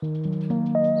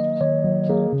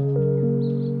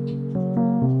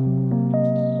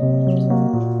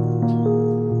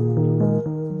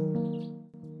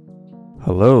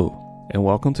Hello, and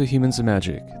welcome to Humans of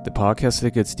Magic, the podcast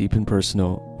that gets deep and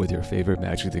personal with your favorite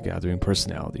Magic the Gathering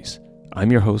personalities.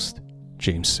 I'm your host,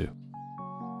 James Su.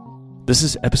 This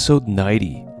is episode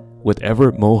 90 with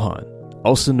Everett Mohan,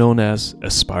 also known as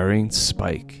Aspiring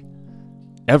Spike.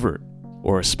 Everett,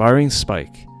 or Aspiring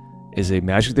Spike, is a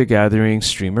Magic the Gathering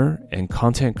streamer and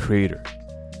content creator.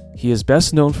 He is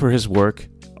best known for his work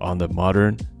on the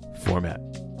Modern format.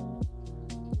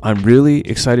 I'm really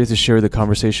excited to share the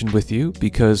conversation with you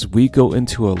because we go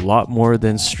into a lot more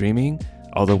than streaming,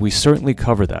 although we certainly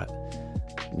cover that.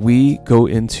 We go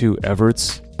into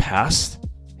Everett's past,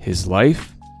 his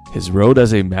life, his road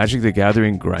as a Magic the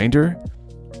Gathering grinder,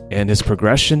 and his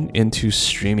progression into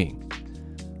streaming.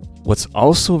 What's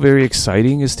also very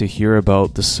exciting is to hear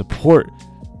about the support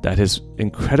that his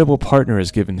incredible partner has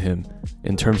given him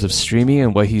in terms of streaming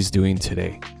and what he's doing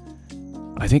today.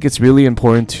 I think it's really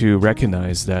important to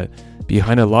recognize that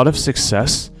behind a lot of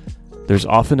success, there's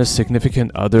often a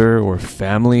significant other or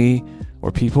family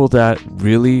or people that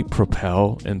really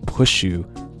propel and push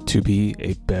you to be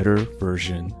a better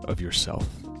version of yourself.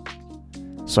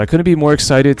 So I couldn't be more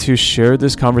excited to share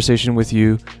this conversation with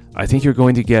you. I think you're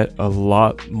going to get a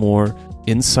lot more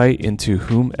insight into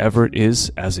whom Everett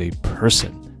is as a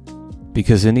person.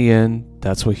 Because in the end,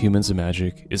 that's what Humans of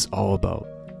Magic is all about.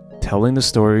 Telling the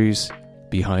stories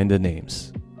behind the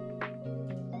names.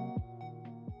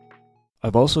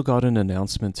 I've also got an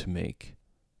announcement to make.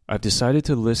 I've decided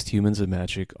to list Humans of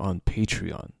Magic on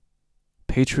Patreon.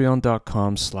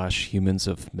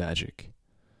 Patreon.com/humansofmagic.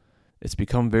 It's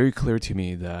become very clear to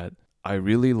me that I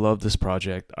really love this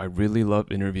project. I really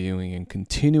love interviewing and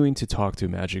continuing to talk to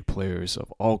Magic players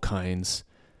of all kinds.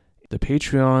 The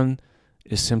Patreon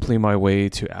is simply my way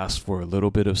to ask for a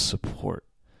little bit of support.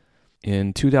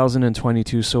 In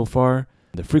 2022 so far,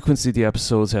 the frequency of the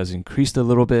episodes has increased a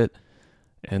little bit.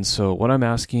 And so what I'm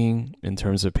asking in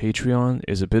terms of Patreon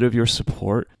is a bit of your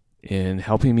support in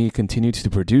helping me continue to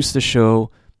produce the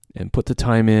show and put the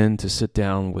time in to sit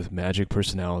down with Magic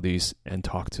personalities and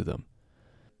talk to them.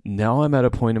 Now I'm at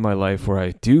a point in my life where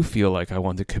I do feel like I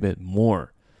want to commit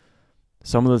more.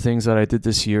 Some of the things that I did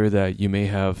this year that you may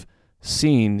have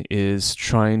seen is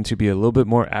trying to be a little bit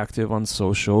more active on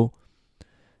social,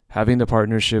 having the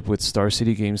partnership with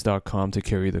StarCityGames.com to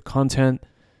carry the content,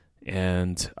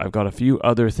 and I've got a few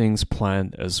other things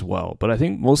planned as well. But I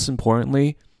think most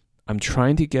importantly, I'm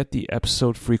trying to get the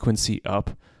episode frequency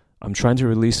up. I'm trying to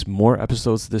release more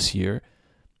episodes this year,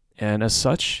 and as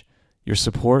such, your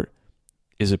support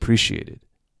is appreciated.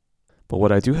 But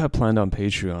what I do have planned on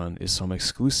Patreon is some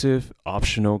exclusive,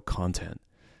 optional content.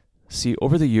 See,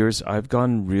 over the years, I've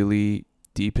gone really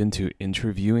deep into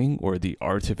interviewing or the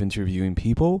art of interviewing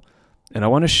people. And I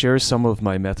want to share some of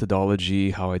my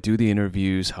methodology, how I do the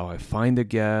interviews, how I find the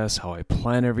guests, how I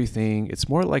plan everything. It's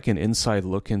more like an inside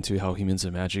look into how Humans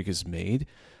of Magic is made.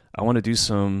 I want to do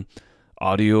some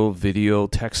audio, video,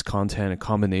 text content, a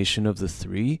combination of the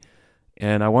three.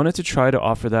 And I wanted to try to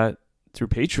offer that through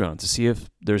Patreon to see if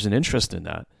there's an interest in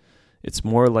that. It's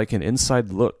more like an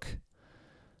inside look.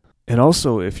 And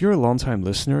also, if you're a longtime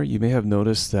listener, you may have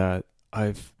noticed that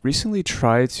I've recently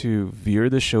tried to veer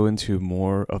the show into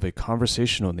more of a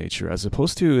conversational nature as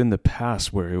opposed to in the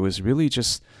past where it was really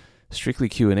just strictly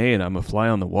Q&A and I'm a fly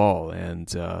on the wall and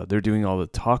they're doing all the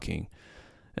talking.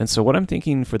 And so what I'm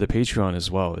thinking for the Patreon as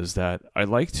well is that I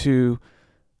like to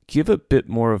give a bit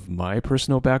more of my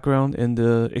personal background in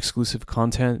the exclusive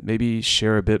content, maybe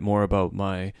share a bit more about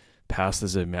my past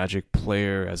as a Magic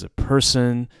player, as a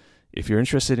person. If you're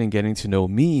interested in getting to know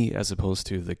me as opposed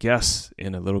to the guests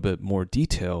in a little bit more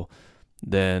detail,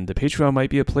 then the Patreon might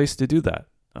be a place to do that.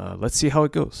 Let's see how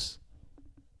it goes.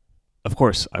 Of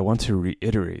course, I want to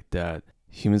reiterate that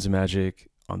Humans of Magic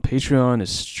on Patreon is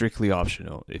strictly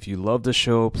optional. If you love the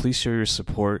show, please share your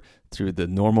support through the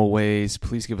normal ways.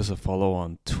 Please give us a follow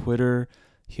on Twitter,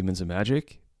 Humans of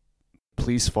Magic.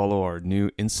 Please follow our new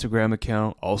Instagram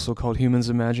account, also called Humans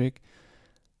of Magic.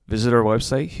 Visit our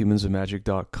website,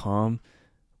 humansofmagic.com.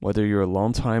 Whether you're a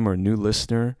long-time or new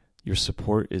listener, your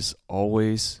support is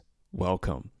always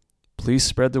welcome. Please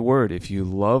spread the word. If you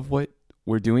love what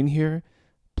we're doing here,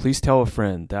 please tell a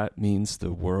friend. That means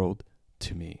the world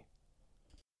to me.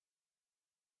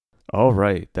 All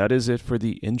right, that is it for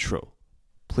the intro.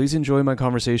 Please enjoy my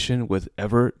conversation with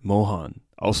Everett Mohan,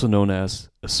 also known as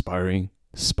Aspiring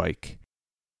Spike.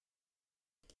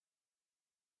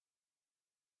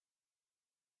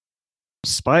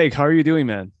 Spike, how are you doing,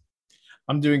 man?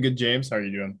 I'm doing good, James. How are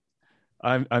you doing?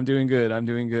 I'm doing good. I'm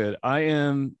doing good. I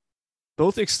am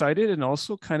both excited and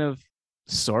also kind of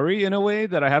sorry in a way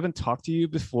that I haven't talked to you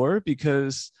before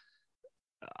because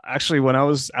actually when I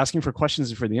was asking for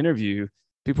questions for the interview,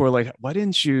 people were like, why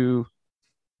didn't you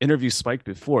interview Spike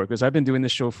before? Because I've been doing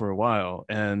this show for a while.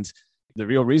 And the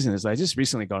real reason is I just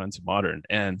recently got into Modern.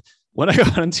 And when I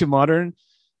got into Modern,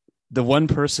 the one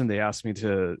person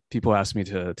people asked me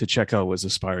to check out was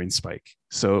Aspiring Spike.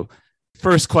 So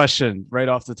first question right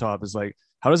off the top is like,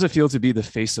 how does it feel to be the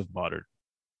face of Modern?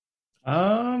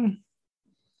 Um,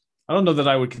 I don't know that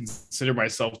I would consider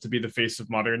myself to be the face of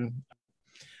Modern.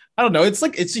 I don't know. It's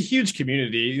like it's a huge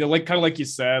community. Like kind of like you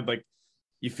said, like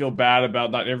you feel bad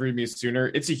about not interviewing me sooner.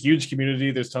 It's a huge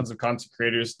community. There's tons of content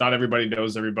creators. Not everybody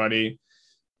knows everybody.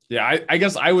 Yeah, I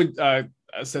guess I would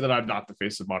say that I'm not the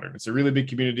face of Modern. It's a really big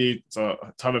community. It's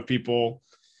a ton of people.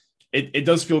 It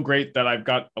does feel great that I've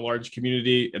got a large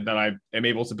community and that I am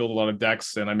able to build a lot of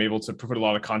decks and I'm able to put a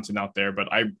lot of content out there.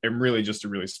 But I am really just a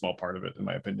really small part of it, in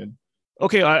my opinion.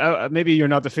 Okay, maybe you're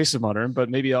not the face of Modern, but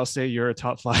maybe I'll say you're a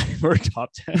top 5 or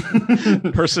top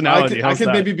 10 personality. I could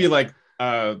maybe be like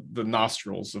the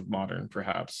nostrils of Modern,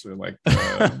 perhaps, or like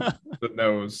the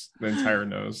nose, the entire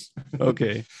nose.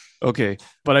 Okay, okay,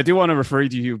 but I do want to refer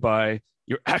to you by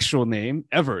your actual name,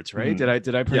 Everett, right?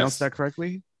 Did I pronounce that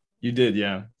correctly? You did,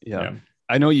 yeah. Yeah.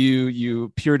 I know you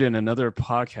appeared in another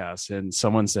podcast and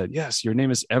someone said, yes, your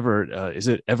name is Everett. Is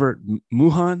it Everett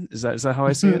Muhan? Is that how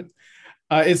I say it?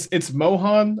 It's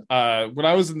Mohan. When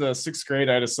I was in the 6th grade,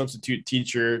 I had a substitute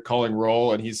teacher calling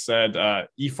roll, and he said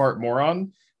 "e-fart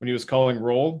moron" when he was calling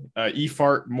roll.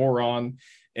 E-fart moron,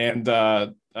 and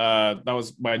that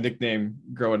was my nickname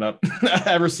growing up.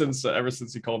 ever since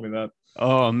he called me that.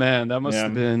 Oh man, that must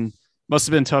have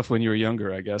been tough when you were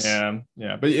younger, I guess.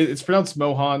 Yeah. But it's pronounced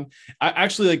Mohan. I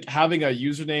actually like having a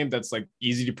username that's like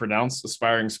easy to pronounce.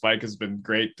 Aspiring Spike has been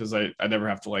great because I never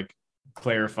have to like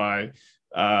clarify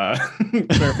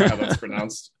clarify how that's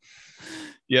pronounced.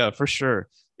 Yeah, for sure.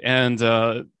 And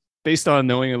based on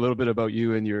knowing a little bit about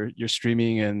you and your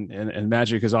streaming and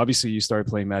Magic, because obviously you started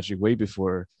playing Magic way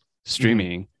before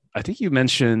streaming. I think you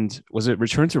mentioned, was it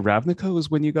Return to Ravnica was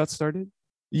when you got started?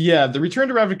 Yeah, the Return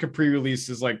to Ravnica pre-release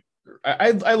is like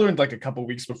I learned like a couple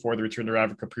weeks before the Return to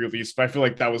Ravnica pre-release, but I feel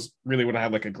like that was really when I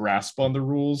had like a grasp on the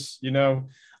rules.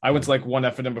 I went to like one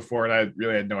FNM before and I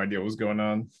really had no idea what was going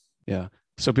on. Yeah.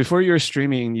 So before you were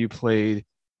streaming, you played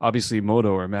obviously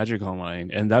Moto or Magic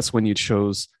Online, and that's when you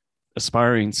chose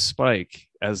Aspiring Spike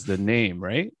as the name,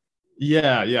 right?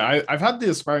 Yeah. I've had the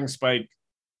Aspiring Spike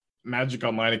Magic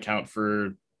Online account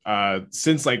for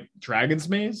since like Dragon's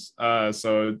Maze.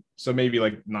 So maybe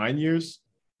like 9 years.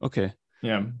 Okay.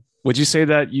 Yeah. Would you say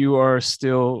that you are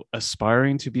still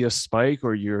aspiring to be a Spike,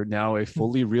 or you're now a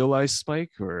fully realized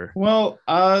Spike? Or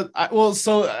I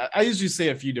usually say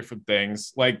a few different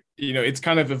things. Like, it's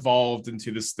kind of evolved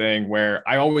into this thing where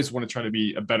I always want to try to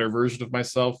be a better version of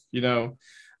myself.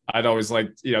 I'd always like,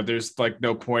 there's like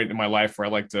no point in my life where I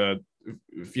like to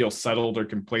feel settled or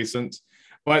complacent.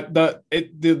 But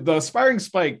the Aspiring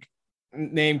Spike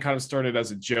name kind of started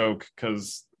as a joke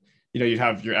because, you'd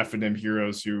have your FNM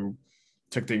heroes who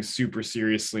took things super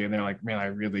seriously and they're like, man, I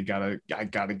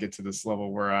gotta get to this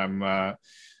level where I'm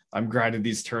grinding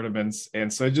these tournaments.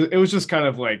 And so it was just kind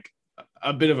of like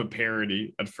a bit of a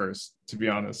parody at first, to be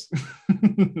honest.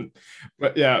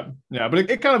 But but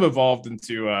it kind of evolved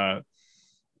into a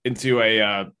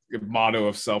motto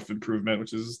of self-improvement,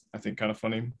 which is, I think, kind of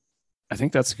funny. I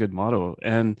think that's a good motto.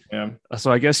 And yeah.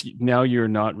 So I guess now you're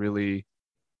not really,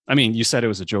 I mean, you said it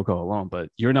was a joke all along, but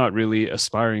you're not really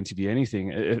aspiring to be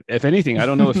anything. If anything, I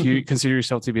don't know if you consider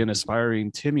yourself to be an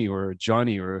aspiring Timmy or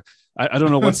Johnny, or I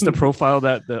don't know what's the profile,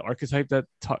 that the archetype that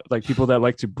like people that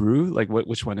like to brew, like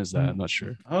which one is that? I'm not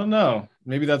sure. I don't know.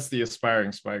 Maybe that's the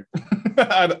Aspiring Spike.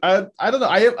 I don't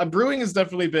know. Brewing has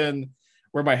definitely been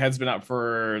where my head's been at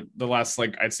for the last,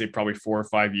 like, I'd say probably 4 or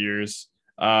 5 years.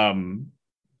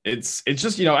 It's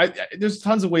just, there's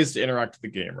tons of ways to interact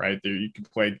with the game, right? There you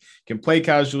can play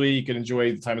casually, you can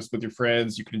enjoy the time with your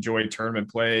friends, you can enjoy tournament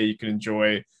play, you can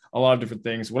enjoy a lot of different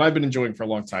things. What I've been enjoying for a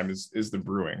long time is the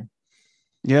brewing.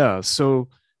 Yeah. So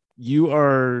you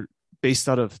are based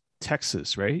out of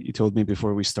Texas, right? You told me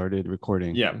before we started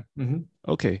recording. Yeah. Mm-hmm.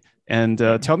 Okay. And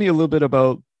tell me a little bit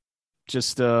about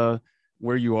just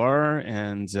where you are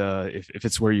and if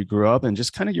it's where you grew up and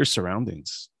just kind of your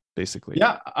surroundings. Basically.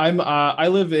 Yeah, I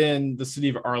live in the city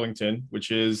of Arlington,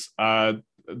 which is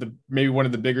maybe one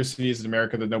of the bigger cities in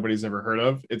America that nobody's ever heard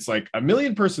of. It's like a 1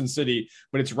 million person city,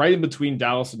 but it's right in between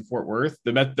Dallas and Fort Worth.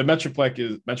 The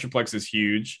Metroplex is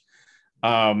huge.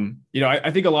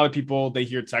 I think a lot of people, they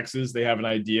hear Texas, they have an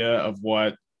idea of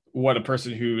what a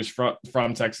person who is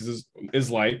from Texas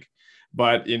is like.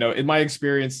 But in my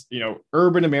experience,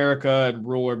 urban America and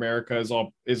rural America is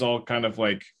all kind of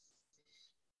like,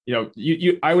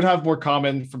 I would have more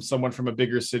common from someone from a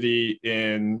bigger city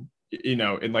in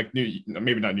in like maybe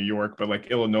not New York, but like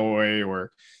Illinois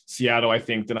or Seattle, I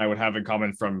think, than I would have in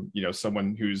common from,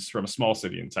 someone who's from a small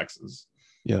city in Texas.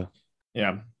 Yeah.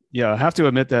 Yeah. Yeah. I have to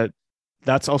admit that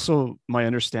that's also my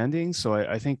understanding. So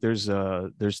I think there's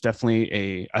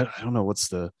definitely I don't know what's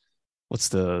the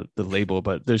label,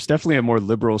 but there's definitely a more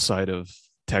liberal side of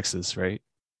Texas, right?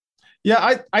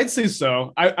 Yeah, I'd say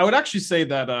so. I would actually say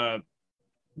that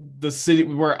the city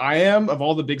where I am, of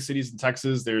all the big cities in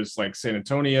Texas, there's like San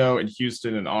Antonio and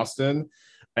Houston and Austin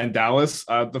and Dallas.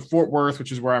 The Fort Worth,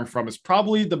 which is where I'm from, is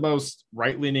probably the most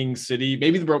right-leaning city,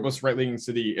 maybe the most right-leaning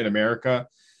city in America.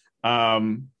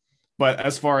 But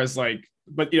as far as like,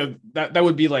 but that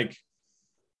would be like,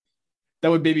 that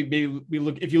would maybe we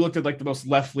look, if you looked at like the most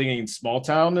left-leaning small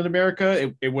town in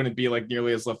America, it wouldn't be like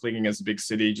nearly as left-leaning as a big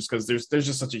city, just because there's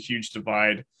just such a huge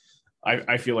divide.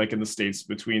 I feel like in the States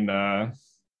between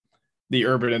the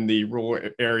urban and the rural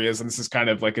areas, and this is kind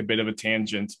of like a bit of a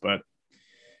tangent, but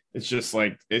it's just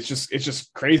like it's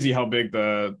just crazy how big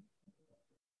the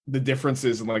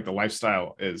differences in like the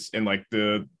lifestyle is, and like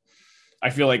I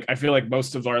feel like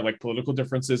most of our like political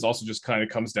differences also just kind of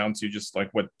comes down to just like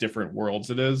what different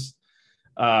worlds it is.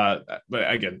 But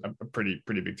again, a pretty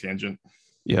big tangent.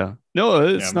 Yeah. No,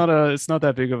 Yeah. it's not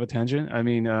that big of a tangent. I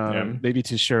mean, Yeah. maybe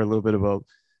to share a little bit about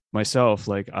myself,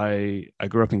 like I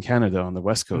grew up in Canada on the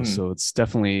West Coast, Mhm. so it's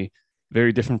definitely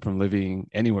very different from living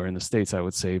anywhere in the States, I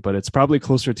would say, but it's probably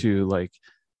closer to like,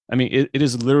 I mean, it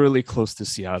is literally close to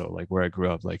Seattle, like where I grew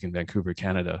up, like in Vancouver,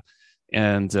 Canada,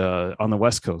 and on the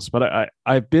West Coast. But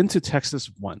I've been to Texas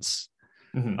once.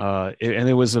 Mhm. And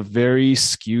it was a very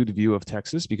skewed view of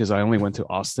Texas because I only went to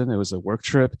Austin. It was a work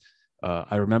trip.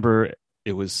 I remember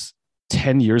it was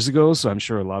 10 years ago, so I'm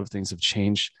sure a lot of things have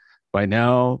changed by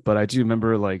now, but I do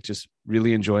remember like just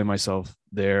really enjoying myself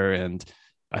there. And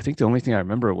I think the only thing I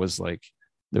remember was like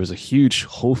there was a huge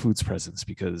Whole Foods presence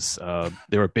because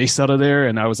they were based out of there.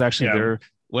 And I was actually Yeah. there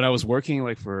when I was working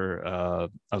like for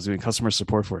I was doing customer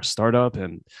support for a startup,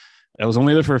 and I was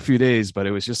only there for a few days, but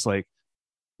it was just like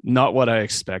not what I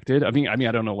expected. I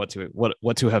don't know what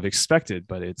to have expected,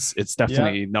 but it's Yeah.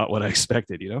 definitely not what I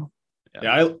expected, you know? Yeah.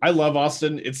 Yeah, I love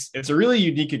Austin. It's a really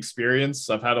unique experience.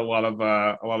 I've had a lot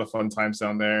of fun times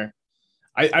down there.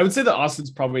 I would say that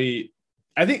Austin's probably,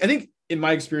 I think in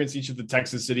my experience, each of the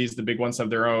Texas cities, the big ones, have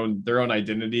their own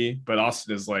identity, but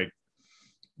Austin is like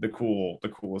the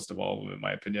coolest of all of them, in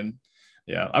my opinion.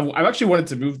 Yeah, I've actually wanted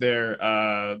to move there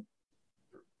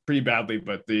pretty badly,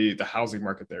 but the housing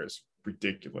market there is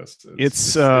ridiculous.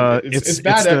 It's It's bad.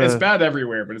 It's the bad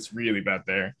everywhere, but it's really bad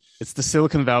there. it's the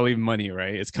Silicon Valley money,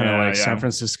 right? It's kind of Yeah, like San yeah,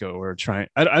 Francisco. We're trying.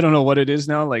 I don't know what it is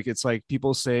now. Like it's like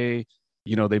people say,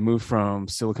 they moved from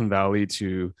Silicon Valley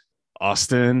to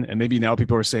Austin, and maybe now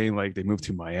people are saying like they moved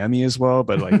to Miami as well.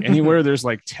 But like anywhere there's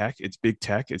like tech, it's big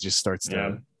tech. It just starts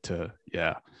yeah. to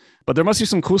yeah. But there must be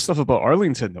some cool stuff about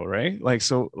Arlington though, right? Like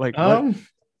so, like what?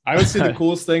 I would say the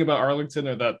coolest thing about Arlington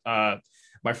are that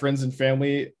my friends and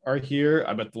family are here.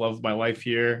 I met the love of my life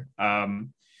here.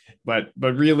 But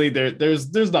really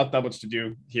there's not that much to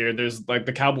do here. There's like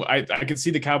the Cowboy. I can see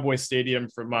the Cowboy Stadium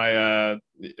from my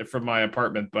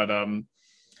apartment, but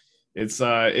it's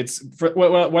for,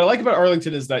 what I like about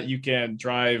Arlington is that you can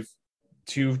drive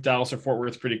to Dallas or Fort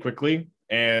Worth pretty quickly,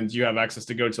 and you have access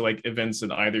to go to like events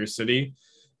in either city.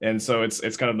 And so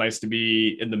it's kind of nice to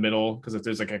be in the middle, because if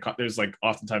there's like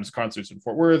oftentimes concerts in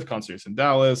Fort Worth, concerts in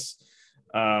Dallas,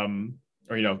 or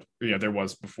there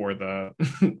was before the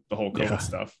the whole COVID Yeah,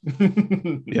 stuff.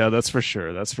 yeah, that's for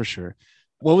sure. That's for sure.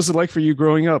 What was it like for you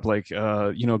growing up? Like,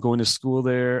 going to school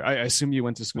there. I assume you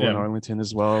went to school in Yeah. Arlington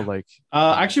as well. Like,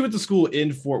 I actually went to school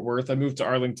in Fort Worth. I moved to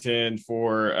Arlington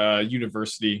for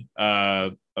university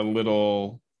a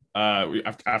little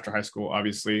after high school,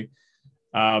 obviously.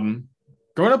 Um,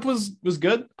 Growing up was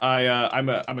good. I'm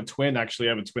a twin, actually.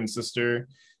 I have a twin sister,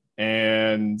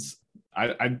 and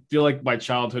I feel like my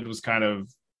childhood was kind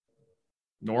of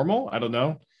normal. I don't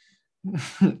know.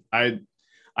 I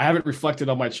I haven't reflected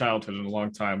on my childhood in a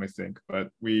long time, I think. But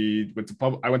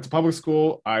I went to public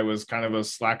school. I was kind of a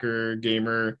slacker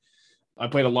gamer. I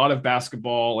played a lot of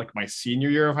basketball like my senior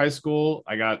year of high school.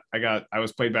 I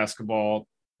was played basketball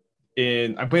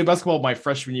I played basketball my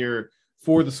freshman year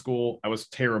for the school. I was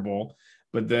terrible.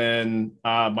 But then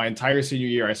my entire senior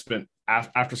year, I spent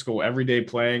after school every day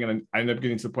playing, and I ended up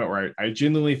getting to the point where I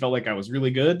genuinely felt like I was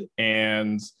really good.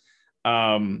 And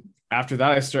after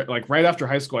that, I started like right after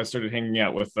high school, I started hanging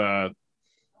out with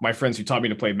my friends who taught me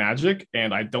to play Magic,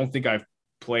 and I don't think I've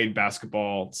played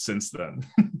basketball since then.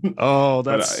 oh,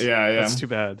 But that's yeah, that's too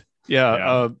bad. Yeah,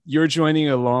 yeah, you're joining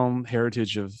a long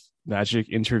heritage of Magic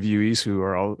interviewees who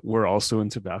were also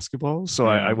into basketball.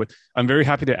 So Yeah. I'm very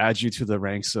happy to add you to the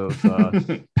ranks of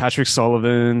Patrick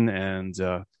Sullivan and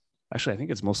actually I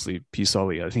think it's mostly P.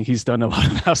 Sully. I think he's done a lot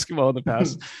of basketball in the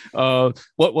past.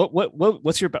 What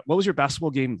was your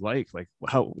basketball game like? Like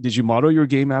how did you model your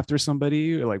game after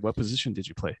somebody, or like what position did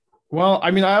you play? Well,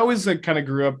 I mean, I always like kind of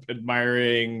grew up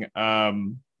admiring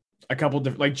a couple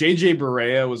different, like JJ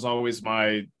Barea was always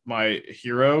my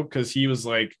hero because he was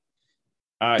like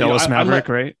Dallas Maverick, unlike,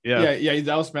 right? Yeah. yeah,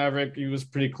 Dallas Maverick, he was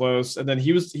pretty close, and then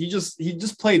he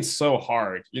just played so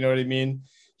hard. You know what I mean?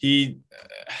 He,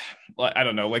 I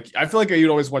don't know, like I feel like you'd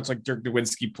always watch like Dirk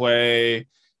Nowitzki play,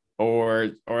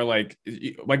 or like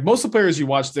most of the players you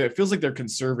watch, it feels like they're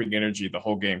conserving energy the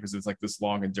whole game because it's like this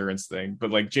long endurance thing. But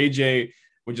like JJ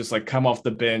would just like come off the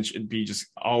bench and be just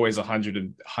always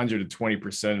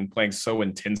 120% and playing so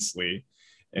intensely.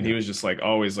 And he was just like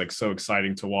always like so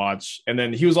exciting to watch. And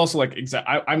then he was also like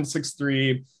I'm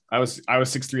 6'3". I was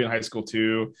 6'3" in high school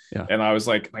too. Yeah. And I was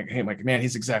like, hey, like, man,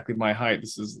 he's exactly my height.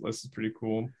 This is pretty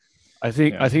cool. I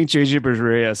think JJ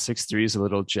Barea at 6'3" is a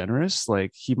little generous.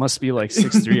 Like he must be like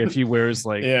 6'3" if he wears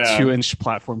like Yeah. 2-inch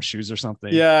platform shoes or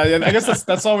something. Yeah, and I guess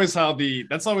that's always how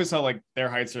like their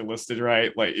heights are listed,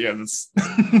 right? Like, yeah, that's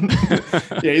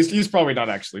yeah, he's probably not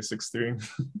actually 6'3".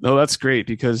 No, that's great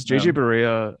because JJ Yeah.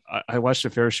 Barea, I watched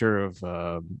a fair share of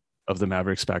the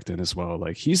Mavericks back then as well.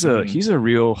 Like Mhm. he's a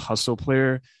real hustle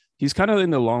player. He's kind of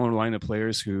in the long line of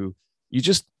players who you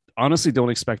just honestly don't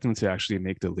expect him to actually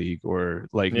make the league or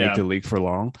like make Yeah. the league for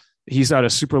long. He's had a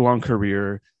super long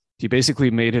career. He basically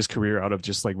made his career out of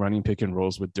just like running pick and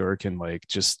rolls with Dirk and like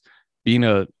just being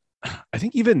a I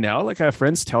think even now, like I have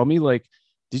friends tell me like,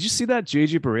 did you see that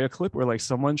JJ Barea clip where like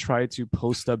someone tried to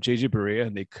post up JJ Barea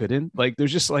and they couldn't? Like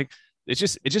there's just like it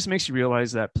just makes you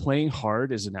realize that playing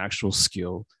hard is an actual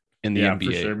skill in the Yeah, NBA.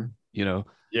 for sure. You know,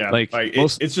 Yeah, like like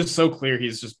it's just so clear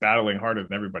he's just battling harder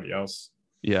than everybody else.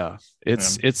 yeah, Yeah.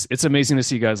 it's amazing to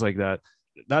see guys like that.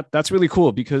 That's really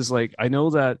cool because like I know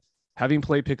that having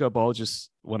played pickup ball just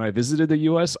when I visited the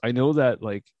US, I know that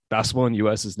like basketball in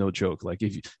US is no joke. Like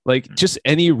if you like just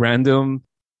any random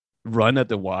run at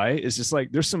the Y is just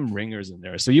like there's some ringers in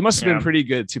there. So you must have Yeah. been pretty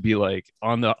good to be like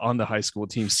on the high school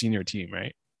team, senior team,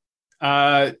 right?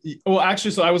 Well,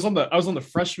 actually, so I was on the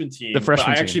freshman team, The but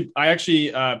freshman I team.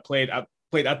 actually played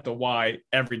at the Y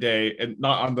every day and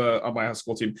not on my high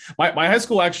school team. My high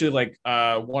school actually like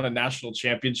won a national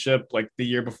championship like the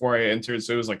year before I entered,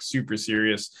 so it was like super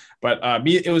serious. But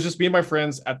it was just me and my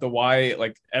friends at the Y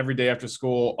like every day after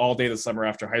school, all day the summer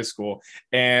after high school,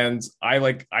 and I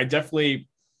definitely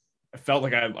felt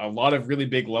like I had a lot of really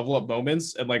big level up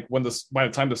moments. And like by the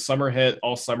time the summer hit,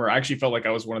 all summer, I actually felt like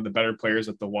I was one of the better players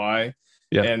at the Y.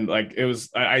 Yeah. And like it was,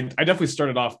 I definitely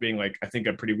started off being like, I think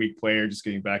a pretty weak player, just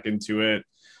getting back into it,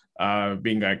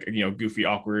 being like, goofy,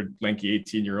 awkward, lanky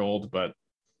 18-year-old. But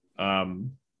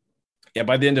yeah,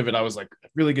 by the end of it, I was like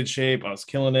really good shape. I was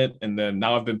killing it. And then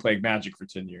now I've been playing Magic for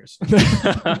 10 years.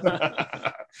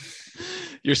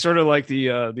 You're sort of like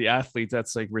the athlete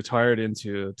that's like retired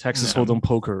into Texas Yeah. Hold'em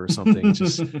poker or something.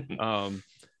 Just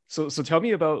so tell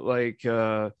me about like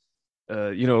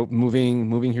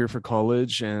moving here for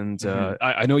college and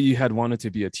I know you had wanted to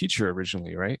be a teacher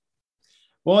originally, right?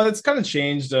 Well, it's kind of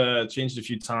changed a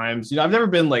few times. I've never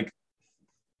been like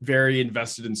very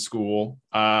invested in school.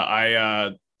 For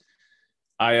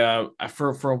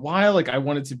a while, like I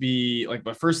wanted to be like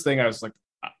my first thing.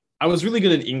 I was really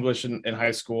good at English in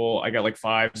high school. I got like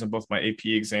fives in both my AP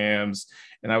exams,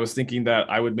 and I was thinking that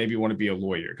I would maybe want to be a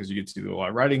lawyer because you get to do a lot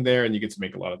of writing there and you get to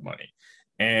make a lot of money.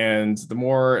 And the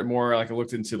more and more like I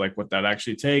looked into like what that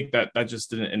actually take, that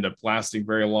just didn't end up lasting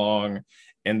very long.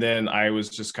 And then I was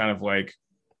just kind of like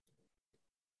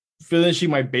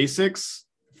finishing my basics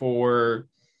for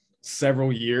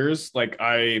several years. Like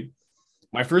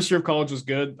my first year of college was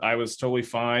good. I was totally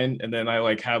fine. And then I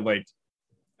like had like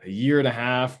a year and a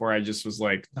half where I just was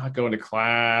like not going to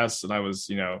class and I was,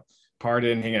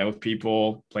 partying, hanging out with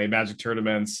people, playing Magic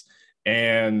tournaments.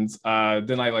 And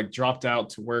then I like dropped out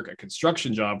to work a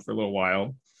construction job for a little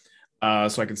while.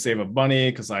 So I could save up money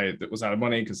because I was out of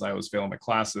money because I was failing my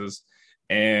classes.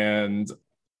 And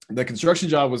the construction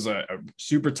job was a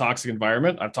super toxic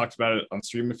environment. I've talked about it on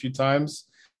stream a few times.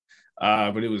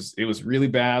 But it was really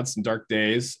bad, some dark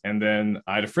days. And then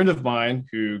I had a friend of mine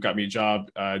who got me a job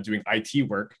doing IT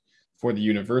work for the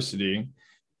university.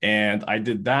 And I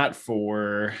did that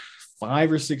for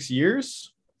 5 or 6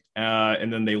 years.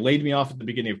 And then they laid me off at the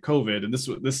beginning of COVID. And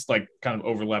this like kind of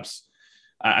overlaps.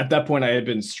 At that point, I had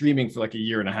been streaming for like a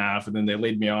year and a half, and then they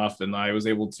laid me off, and I was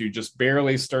able to just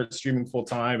barely start streaming full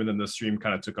time. And then the stream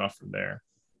kind of took off from there.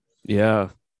 Yeah.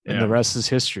 And the Yeah. rest is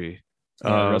history.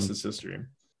 Yeah, the rest Um, is history.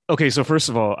 okay, so first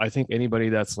of all, I think anybody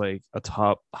that's like a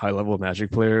top high level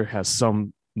Magic player has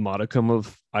some modicum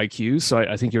of IQ. So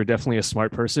I think you're definitely a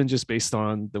smart person just based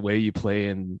on the way you play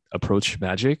and approach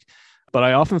Magic. But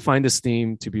I often find this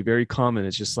theme to be very common.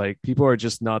 It's just like people are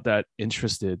just not that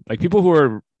interested. Like people who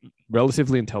are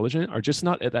relatively intelligent are just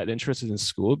not that interested in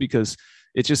school because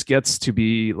it just gets to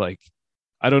be like,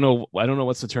 I don't know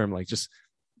what's the term, like just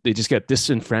they just get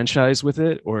disenfranchised with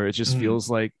it, or it just Mhm. feels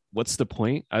like what's the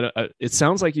point? It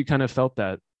sounds like you kind of felt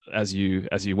that as you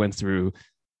went through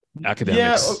Yeah,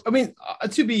 academics. I mean,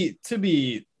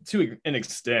 to an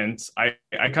extent, I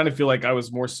kind of feel like I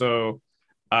was more so,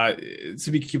 to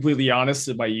be completely honest,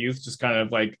 in my youth, just kind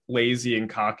of like lazy and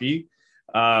cocky.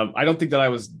 I don't think that I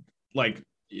was like,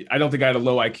 I don't think I had a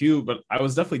low IQ, but I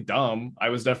was definitely dumb. I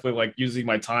was definitely like using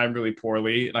my time really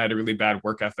poorly, and I had a really bad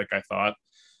work ethic, I thought.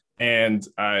 And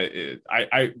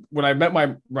when I met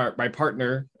my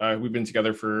partner, we've been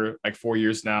together for like 4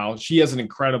 years now. She has an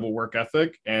incredible work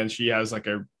ethic, and she has like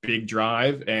a big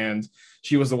drive. And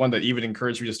she was the one that even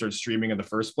encouraged me to start streaming in the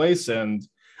first place. And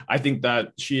I think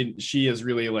that she is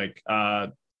really like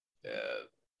her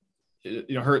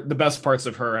the best parts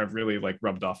of her have really like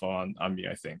rubbed off on me.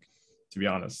 I think, to be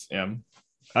honest, yeah.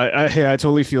 Hey, I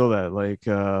totally feel that. Like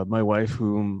my wife,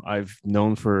 whom I've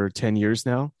known for 10 years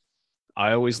now,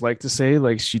 I always like to say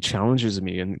like she challenges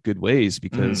me in good ways Mm-hmm.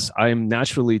 because I'm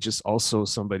naturally just also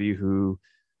somebody who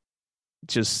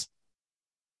just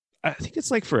I think it's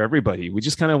like for everybody. We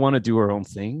just kind of want to do our own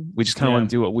thing. We just kind of want Yeah.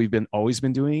 to do what we've been always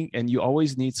been doing. And you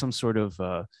always need some sort of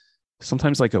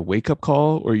sometimes like a wake up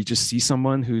call, or you just see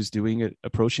someone who's doing it,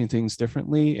 approaching things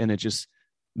differently, and it just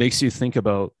makes you think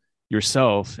about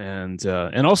yourself and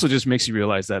also just makes you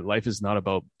realize that life is not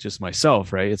about just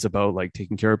myself, right? It's about like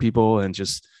taking care of people and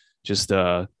just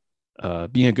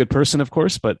being a good person, of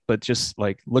course, but just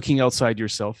like looking outside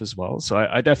yourself as well. So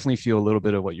I definitely feel a little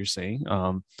bit of what you're saying.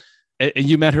 And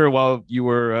you met her while you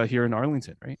were here in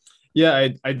Arlington, right? Yeah,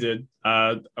 I did.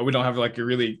 We don't have like a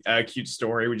really cute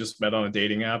story. We just met on a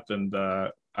dating app, and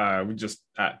we just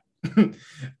uh,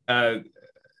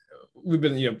 we've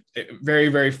been very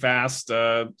very fast.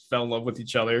 Fell in love with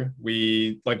each other.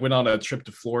 We like went on a trip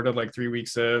to Florida like 3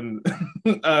 weeks in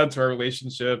to our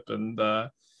relationship, and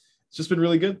it's just been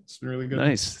really good. It's been really good.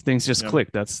 Nice. Things just Yeah, click.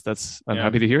 I'm yeah.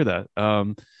 happy to hear that.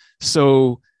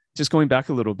 So just going back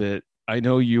a little bit, I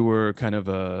know you were kind of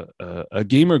a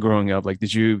gamer growing up. Like,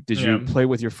 did you Yeah. play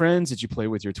with your friends? Did you play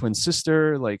with your twin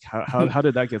sister? Like, how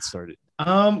did that get started?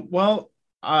 Well,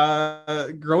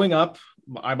 growing up,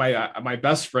 my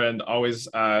best friend always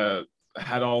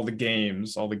had all the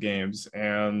games,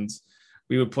 and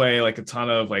we would play like a ton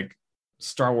of like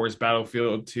Star Wars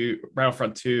Battlefront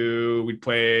 2. We'd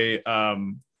play a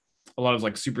lot of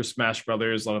like Super Smash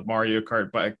Brothers, a lot of Mario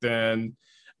Kart back then.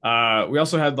 We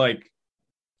also had like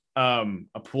a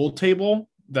pool table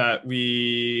that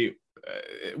we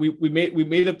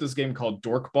made up this game called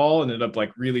Dork Ball, and ended up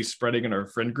like really spreading in our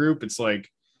friend group. It's like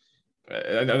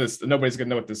I know nobody's gonna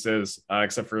know what this is,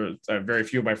 except for very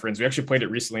few of my friends. We actually played it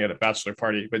recently at a bachelor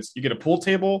party. But you get a pool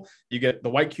table, you get the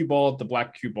white cue ball, the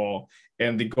black cue ball,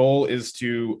 and the goal is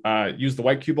to use the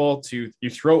white cue ball to you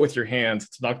throw it with your hand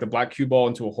to knock the black cue ball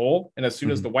into a hole. And as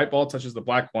soon as Mhm. the white ball touches the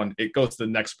black one, it goes to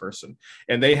the next person.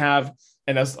 And they have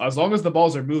and as long as the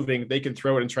balls are moving, they can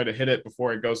throw it and try to hit it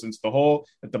before it goes into the hole.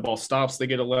 If the ball stops, they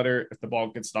get a letter. If the ball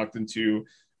gets knocked into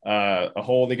a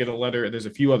hole, they get a letter. There's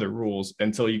a few other rules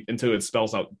until it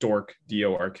spells out dork,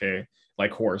 DORK,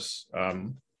 like horse,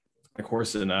 like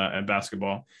horse in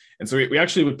basketball. And so we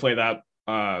actually would play that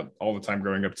all the time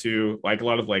growing up too. Like a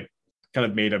lot of like kind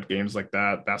of made up games like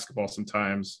that, basketball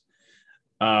sometimes.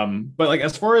 But like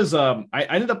as far as I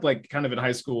ended up like kind of in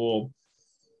high school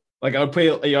like I would play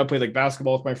like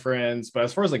basketball with my friends, but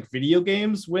as far as like video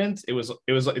games went,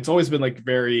 it's always been like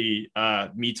very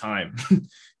me time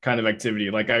kind of activity.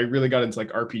 Like I really got into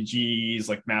like RPGs,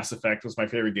 like Mass Effect was my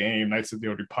favorite game, Knights of the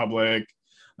Old Republic,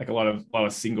 like a lot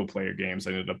of single player games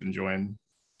I ended up enjoying.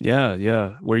 Yeah,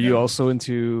 yeah. Were you Yeah. also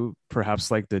into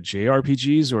perhaps like the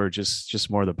JRPGs or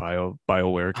just more the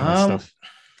BioWare kind of Um, stuff?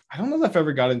 I don't know if I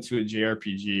ever got into a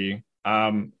JRPG.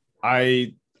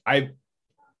 I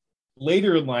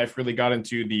later in life really got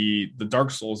into the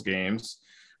Dark Souls games,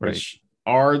 Right. which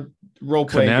are role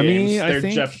playing Konami, games. I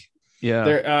think.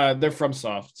 Yeah. They're from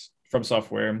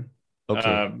software. Okay.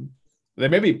 Um, they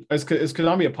may be is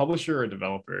Konami a publisher or a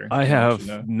developer? I Do you know? Do have you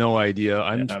know? no idea.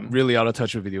 I'm Yeah, really out of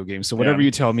touch with video games. So whatever yeah,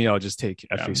 you tell me, I'll just take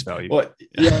at yeah. face value. Well,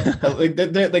 yeah,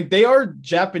 like they are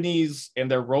Japanese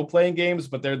and they're role playing games,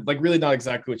 but they're like really not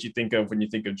exactly what you think of when you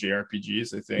think of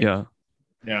JRPGs. I think. Yeah.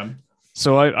 Yeah.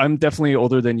 So I'm definitely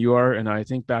older than you are, and I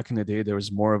think back in the day there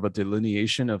was more of a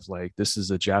delineation of like this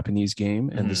is a Japanese game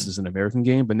and this Mhm. is an American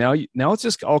game. But now it's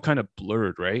just all kind of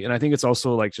blurred, right? And I think it's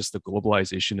also like just the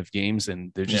globalization of games,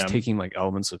 and they're just Yeah. taking like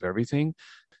elements of everything.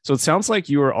 So it sounds like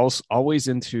you are also always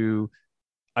into.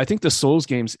 I think the Souls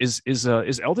games is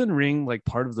Elden Ring like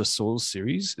part of the Souls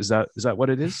series? Is that what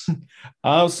it is?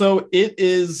 So it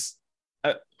is.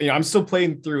 I'm still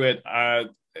playing through it.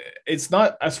 It's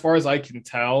not, as far as I can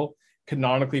tell,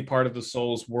 canonically part of the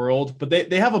Souls world, but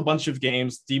they have a bunch of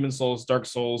games: Demon Souls, Dark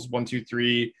Souls, 1, 2,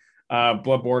 3,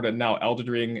 Bloodborne, and now Elden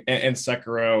Ring and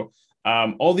Sekiro.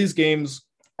 All these games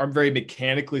are very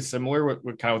mechanically similar,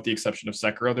 with kind of with the exception of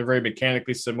Sekiro. They're very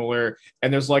mechanically similar,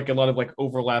 and there's like a lot of like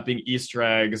overlapping Easter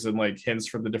eggs and like hints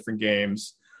from the different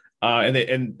games.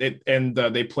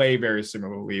 They play very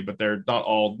similarly, but they're not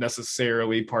all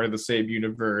necessarily part of the same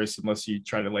universe unless you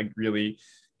try to like really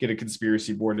get a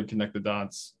conspiracy board and connect the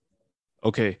dots.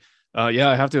 Okay. Yeah,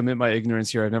 I have to admit my ignorance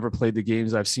here. I've never played the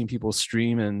games. I've seen people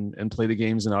stream and play the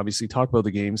games and obviously talk about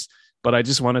the games. But I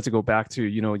just wanted to go back to,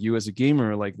 you as a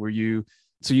gamer, like were you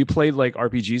so you played like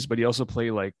RPGs, but you also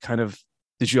play like kind of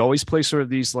did you always play sort of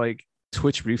these like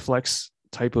Twitch reflex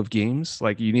type of games?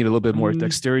 Like you need a little bit more Um,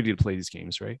 dexterity to play these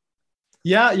games, right?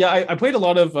 yeah. I played a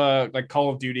lot of like Call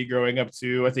of Duty growing up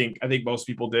too. I think most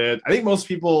people did. I think most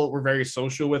people were very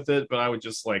social with it, but I would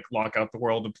just like lock out the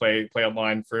world and play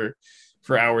online for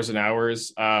hours and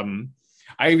hours.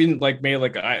 I even like made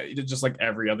like I did just like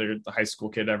every other high school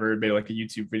kid ever made like a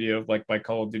YouTube video of like my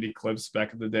Call of Duty clips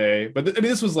back in the day. But I mean,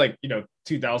 this was like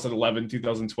 2011,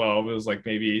 2012. It was like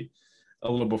maybe a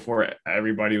little before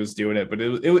everybody was doing it, but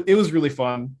it was really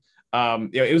fun.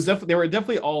 It was definitely, they were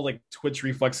definitely all like Twitch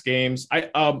reflex games.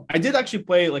 I did actually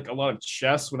play like a lot of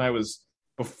chess when I was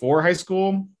before high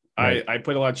school. Right. I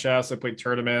played a lot of chess. I played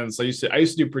tournaments. I used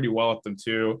to do pretty well at them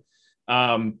too.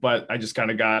 But I just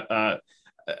kind of got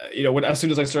when as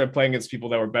soon as I started playing against people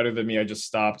that were better than me, I just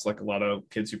stopped, like a lot of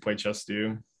kids who play chess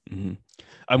do. Mhm.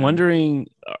 I'm Yeah. wondering,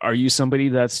 are you somebody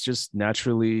that's just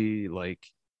naturally like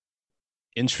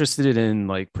interested in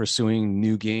like pursuing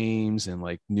new games and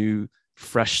like new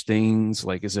fresh things?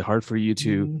 Like is it hard for you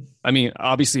to, Mm. I mean,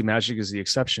 obviously Magic is the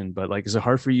exception, but like is it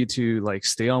hard for you to like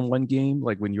stay on one game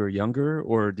like when you were younger,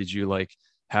 or did you like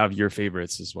have your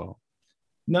favorites as well?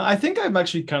 No, I think I'm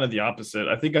actually kind of the opposite.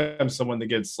 I think I'm someone that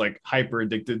gets like hyper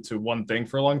addicted to one thing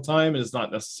for a long time and is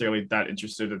not necessarily that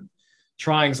interested in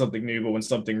trying something new, but when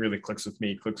something really clicks with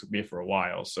me for a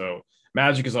while. So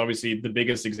Magic is obviously the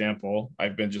biggest example.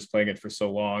 I've been just playing it for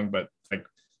so long, but like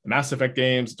the Mass Effect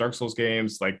games, Dark Souls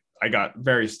games, like I got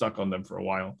very stuck on them for a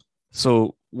while.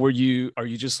 So are you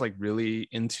just like really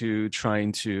into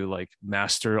trying to like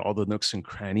master all the nooks and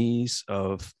crannies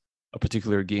of a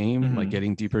particular game, like Mhm.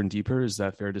 getting deeper and deeper? Is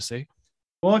that fair to say?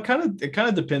 Well, it kind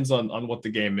of depends on what the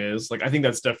game is. Like I think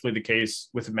that's definitely the case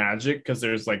with Magic because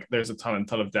there's a ton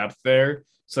of depth there.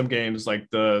 Some games like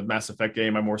the Mass Effect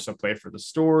game, I more so play for the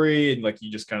story and like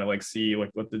you just kind of like see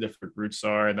like what the different routes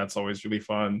are, and that's always really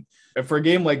fun. And for a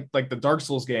game like the Dark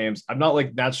Souls games, I'm not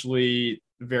like naturally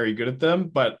very good at them,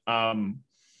 but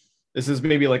this is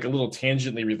maybe like a little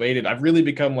tangentially related. I've really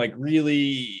become like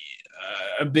really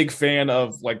a big fan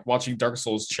of like watching Dark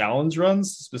Souls challenge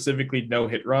runs, specifically no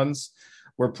hit runs,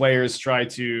 where players try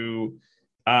to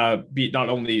beat not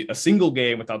only a single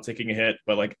game without taking a hit,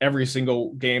 but like every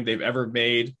single game they've ever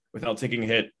made without taking a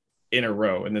hit in a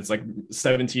row. And it's like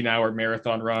 17-hour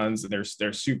marathon runs, and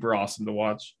they're super awesome to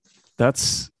watch.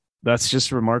 That's that's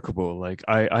just remarkable. Like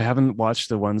I haven't watched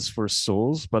the ones for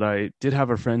Souls, but I did have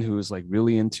a friend who was like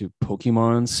really into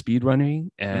Pokemon speedrunning,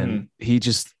 and Mm-hmm. he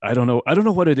just I don't know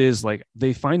what it is. Like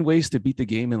they find ways to beat the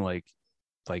game in like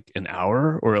an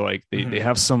hour, or like they Mm-hmm.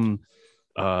 have some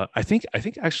I think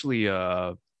actually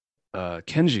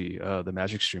Kenji, the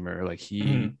Magic streamer, like he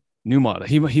Mm-hmm. Numod,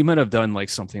 he might have done like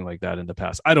something like that in the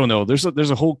past. I don't know. There's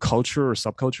a whole culture or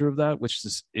subculture of that, which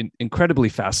is incredibly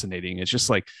fascinating. It's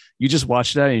just like you just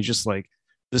watch that and you just like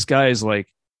this guy is like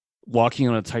walking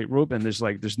on a tightrope, and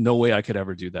there's no way I could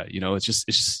ever do that. It's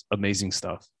just amazing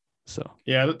stuff. So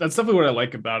Yeah, that's definitely what I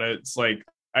like about it. It's like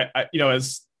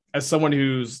as someone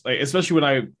who's like, especially when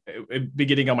I be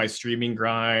getting on my streaming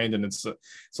grind, and it's a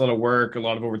lot of work, a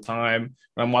lot of overtime.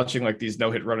 When I'm watching like these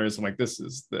no hit runners, I'm like,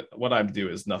 what I'm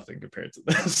doing is nothing compared to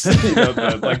this.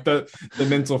 The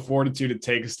mental fortitude it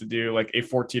takes to do like a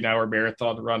 14-hour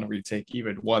marathon run where you take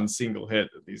even one single hit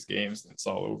of these games and it's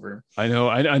all over. I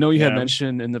know you had Yeah.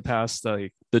 mentioned in the past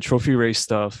like the trophy race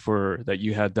stuff for that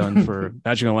you had done for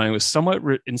Magic Online was somewhat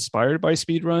inspired by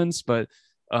speed runs, but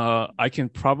I can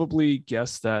probably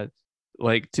guess that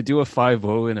like to do a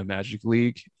 5-0 in a Magic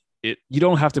League, it you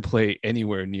don't have to play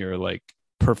anywhere near like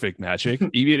perfect Magic,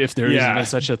 even if there is even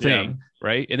such a thing,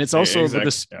 right? And it's also with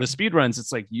the speed runs.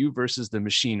 It's like you versus the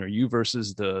machine, or you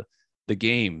versus the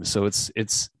game. So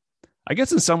it's I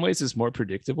guess in some ways it's more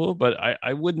predictable, but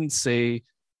I wouldn't say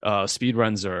speed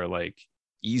runs are like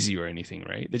easy or anything,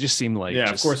 right? They just seem like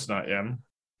of course not.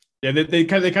 Yeah, they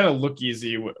kind of look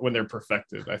easy when they're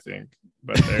perfected, I think,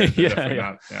 but they're definitely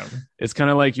not. Yeah, it's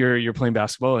kind of like you're playing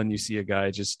basketball and you see a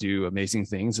guy just do amazing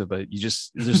things, but you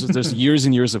just there's years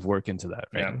and years of work into that,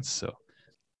 right? Yeah. So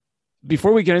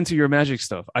before we get into your Magic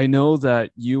stuff, I know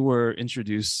that you were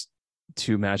introduced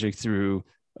to Magic through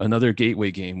another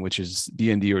gateway game, which is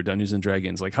D&D or Dungeons and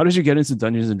Dragons. Like, how did you get into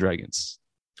Dungeons and Dragons?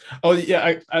 Oh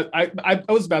yeah, I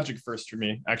was Magic first for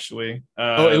me, actually.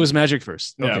 It was Magic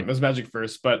first. Okay. Yeah, it was Magic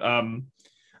first, but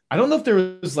I don't know if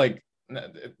there was like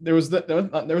there was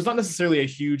not necessarily a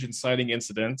huge inciting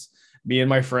incident. Me and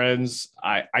my friends,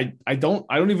 I don't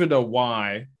even know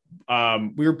why.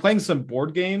 We were playing some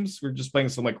board games. We were just playing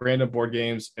some like random board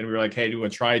games, and we were like, "Hey, do you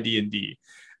want to try D&D?"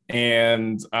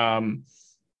 And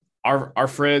our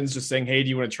friends just saying, "Hey, do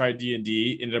you want to try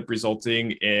D&D?" ended up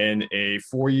resulting in a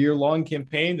 4-year long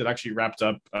campaign that actually wrapped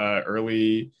up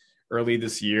early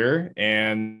this year,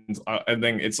 and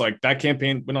then it's like that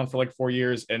campaign went on for like 4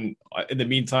 years, and in the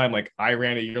meantime, like I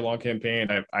ran a year long campaign.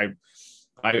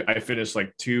 I finished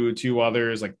like two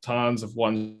others, like tons of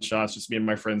one shots, just me and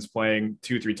my friends playing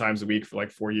 2-3 times a week for like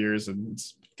 4 years, and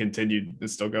it's continued.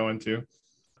 It's still going too.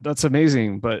 That's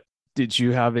amazing. But did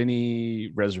you have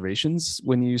any reservations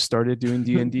when you started doing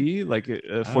D&D, like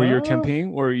for your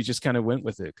campaign, or you just kind of went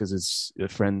with it because it's a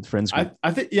friends group?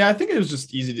 I think it was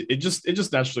just easy. It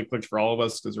just naturally clicked for all of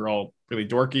us because we're all really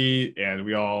dorky, and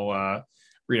we all a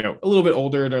little bit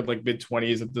older, they're like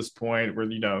mid-20s at this point. We're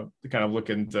kind of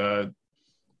looking to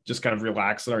just kind of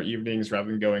relax in our evenings rather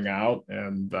than going out,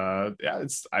 and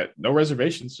it's no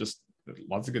reservations, just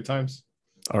lots of good times.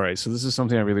 All right, so this is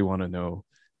something I really want to know.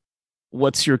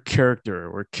 What's your character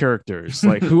or characters?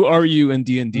 Like, who are you in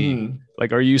D&D?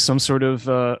 Like, are you some sort of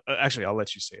actually, I'll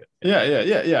let you say it.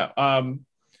 Yeah.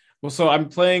 Well, so I'm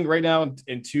playing right now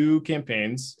in 2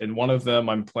 campaigns. In one of them,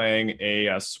 I'm playing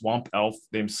a swamp elf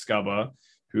named Scubba,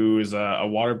 who is a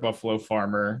water buffalo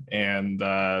farmer, and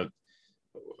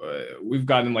we've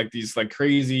gotten like these like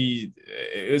crazy.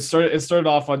 It started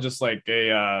off on just like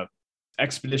a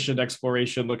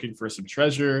exploration looking for some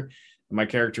treasure. And my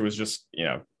character was just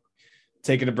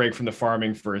taking a break from the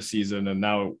farming for a season, and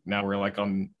now we're like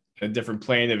on a different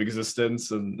plane of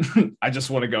existence, and I just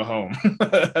want to go home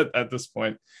at this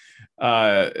point.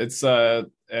 And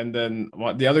then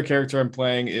the other character I'm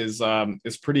playing is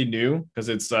pretty new because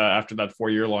it's after that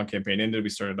 4-year long campaign ended, we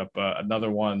started up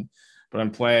another one. But I'm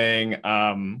playing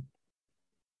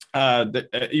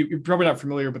you're probably not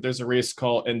familiar, but there's a race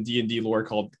called in D&D lore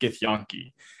called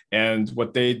Githyanki. And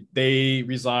what they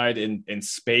reside in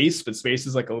space, but space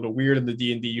is like a little weird in the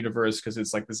D&D universe because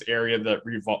it's like this area that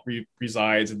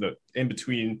resides in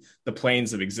between the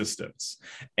planes of existence.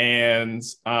 And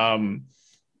a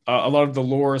lot of the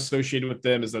lore associated with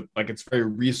them is that like it's very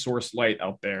resource light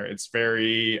out there. It's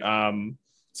very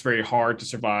hard to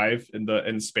survive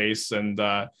in space, and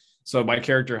so my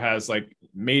character has like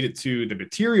made it to the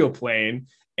material plane.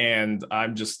 And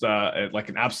I'm just like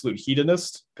an absolute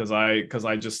hedonist because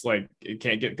I just like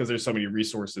can't get, because there's so many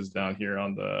resources down here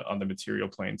on the material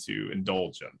plane to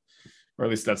indulge in, or at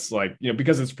least that's like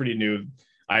because it's pretty new.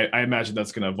 I imagine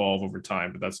that's going to evolve over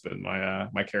time, but that's been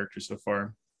my character so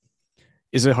far.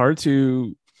 Is it hard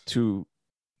to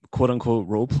quote unquote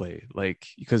role play, like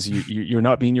because you're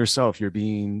not being yourself, you're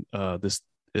being this?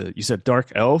 You said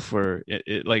dark elf, or I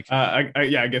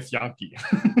Githyanki.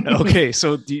 Okay,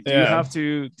 so do you have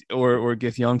to, or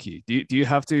Githyanki? Do you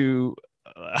have to?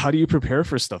 How do you prepare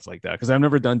for stuff like that? Because I've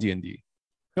never done D&D.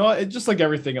 It's just like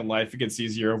everything in life; it gets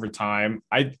easier over time.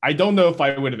 I don't know if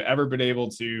I would have ever been able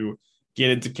to get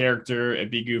into character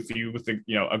and be goofy with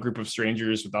a group of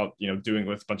strangers without doing it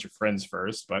with a bunch of friends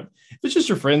first. But if it's just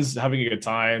your friends having a good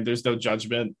time, there's no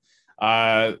judgment.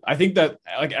 I think that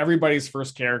like everybody's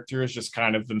first character is just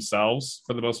kind of themselves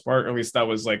for the most part, or at least that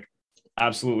was like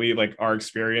absolutely like our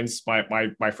experience.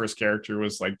 My first character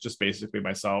was like just basically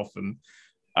myself, and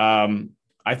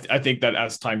I think that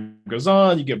as time goes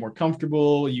on, you get more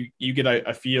comfortable, you get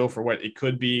a feel for what it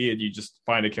could be, and you just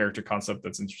find a character concept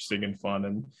that's interesting and fun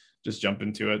and just jump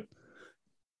into it.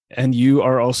 And you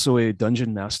are also a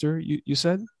dungeon master, you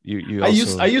said? You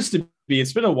also... I used to be.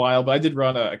 It's been a while, but I did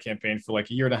run a campaign for like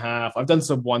a year and a half. I've done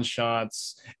some one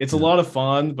shots. It's a lot of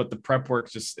fun, but the prep work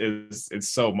just it's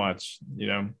so much,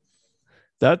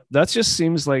 That just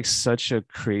seems like such a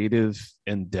creative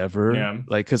endeavor. Yeah.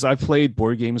 Like, because I've played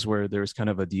board games where there's kind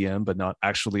of a DM, but not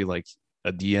actually like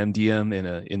a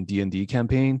DM in D&D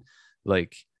campaign,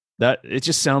 like that, it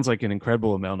just sounds like an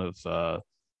incredible amount of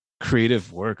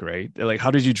creative work, right? Like,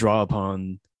 how did you draw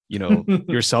upon,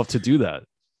 yourself to do that?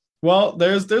 Well,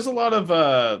 there's a lot of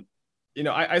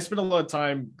I spent a lot of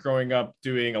time growing up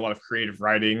doing a lot of creative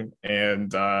writing,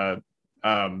 and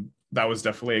that was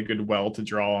definitely a good well to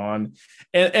draw on.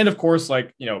 And of course,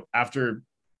 like, after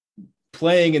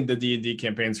playing in the D&D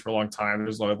campaigns for a long time,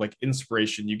 there's a lot of like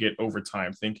inspiration you get over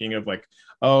time, thinking of like,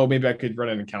 oh, maybe I could run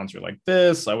an encounter like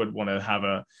this. I would want to have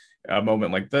a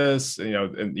moment like this,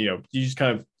 you just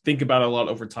kind of think about it a lot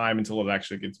over time until it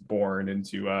actually gets born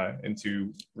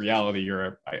into reality,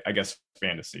 or I guess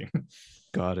fantasy.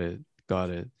 Got it. Got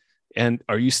it. And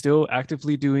are you still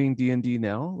actively doing D&D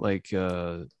now? Like,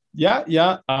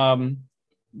 Yeah.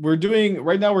 We're doing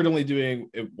right now. We're only doing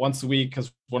it once a week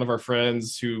because one of our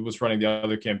friends who was running the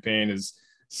other campaign is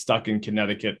stuck in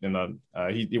Connecticut, and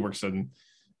he works in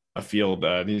a field.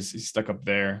 He's stuck up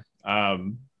there.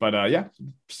 But yeah,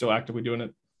 still actively doing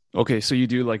it. okay, so you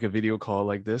do like a video call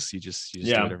like this. You just do it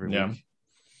Yeah, every yeah. week.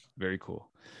 Very cool.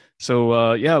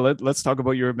 So yeah, let's talk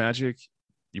about your Magic.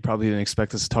 You probably didn't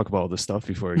expect us to talk about all this stuff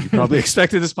before. You probably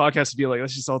expected this podcast to be like,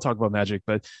 let's just all talk about Magic.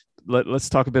 But let's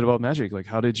talk a bit about Magic. Like,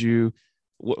 how did you?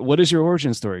 What is your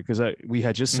origin story? Because we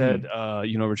had just said,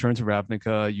 Mhm. return to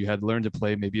Ravnica. You had learned to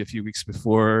play maybe a few weeks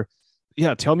before.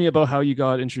 Yeah, tell me about how you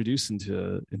got introduced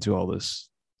into all this.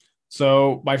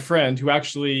 So my friend, who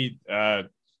actually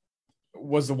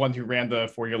was the one who ran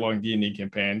the 4 year long D&D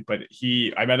campaign, but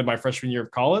I met him my freshman year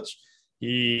of college.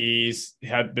 He's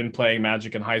had been playing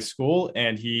Magic in high school,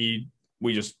 and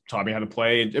we just taught me how to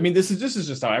play. I mean, this is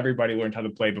just how everybody learned how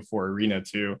to play before Arena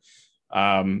too.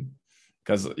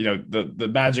 Because the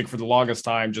Magic for the longest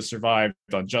time just survived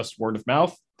on just word of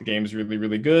mouth. The game is really,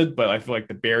 really good, but I feel like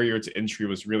the barrier to entry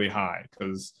was really high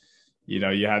because you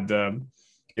had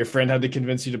your friend had to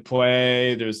convince you to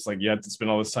play. There's like you had to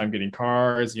spend all this time getting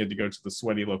cards. You had to go to the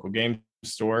sweaty local game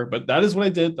store. But that is what I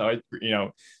did. I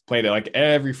played it like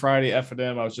every Friday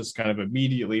F&M. I was just kind of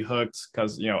immediately hooked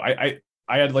because I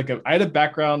had a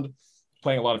background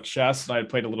playing a lot of chess, and I had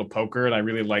played a little poker, and I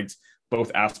really liked both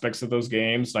aspects of those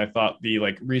games. And I thought the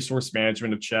like resource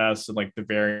management of chess and like the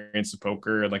variance of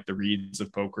poker and like the reads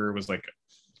of poker was like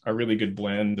a really good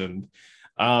blend. And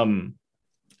um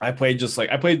I played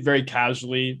very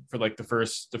casually for like the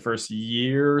first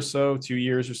year or so, 2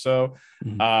 years or so.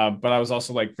 Mhm. But I was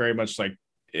also like very much like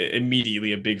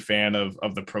immediately a big fan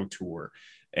of the Pro Tour.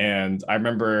 And I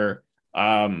remember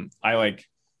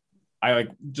I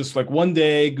like just like one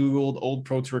day Googled old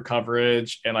Pro Tour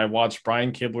coverage, and I watched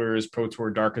Brian Kibler's Pro Tour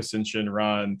Dark Ascension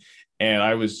run, and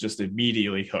I was just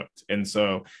immediately hooked. And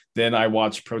so then I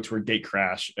watched Pro Tour Gate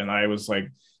Crash, and I was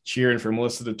like cheering for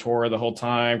Melissa DeTora the whole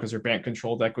time because her bank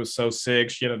control deck was so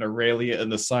sick. She had an Aurelia in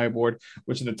the sideboard,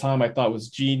 which at the time I thought was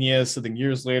genius. And then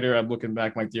years later, I'm looking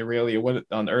back like the Aurelia, what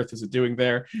on earth is it doing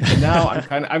there? And now I've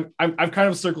kind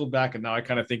of circled back, and now I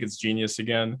kind of think it's genius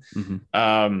again.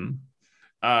 Mhm.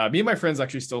 Me and my friends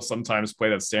actually still sometimes play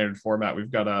that standard format. We've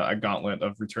got a gauntlet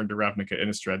of Return to Ravnica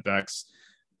Innistrad decks,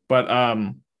 but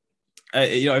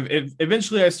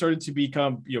eventually I started to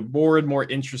become more and more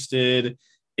interested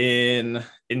in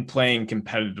playing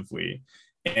competitively.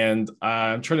 And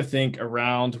I'm trying to think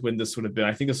around when this would have been.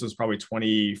 I think this was probably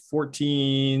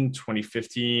 2014,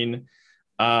 2015,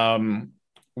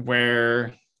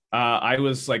 where I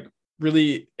was like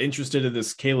really interested in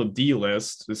this Caleb D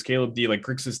list, this Caleb D like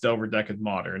Grixis Delver deck in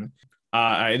Modern.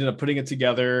 I ended up putting it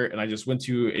together, and I just went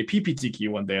to a PPTQ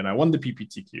one day, and I won the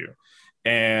PPTQ.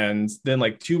 And then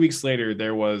like 2 weeks later,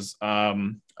 there was a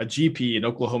GP in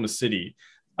Oklahoma City.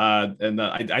 I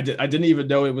didn't even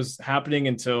know it was happening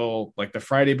until like the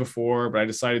Friday before, but I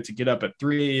decided to get up at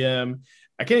 3 a.m.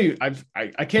 I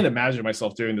can't imagine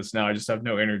myself doing this now. I just have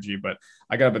no energy. But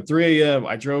I got up at 3 a.m.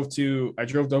 I drove to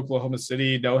Oklahoma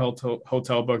City, no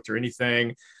hotel booked or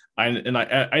anything. I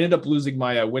ended up losing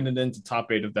my winning into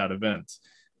top 8 of that event.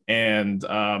 And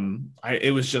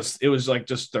it was like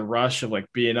just the rush of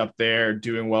like being up there,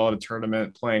 doing well at a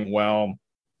tournament, playing well.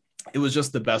 It was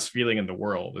just the best feeling in the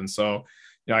world. And so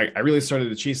I really started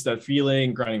to chase that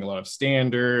feeling, grinding a lot of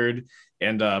standard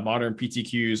and modern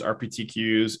PTQs,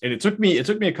 RPTQs, and it took me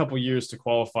a couple years to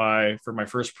qualify for my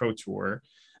first pro tour.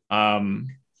 I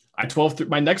 12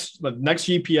 my next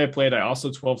GP I played, I also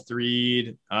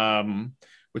 12-3'd,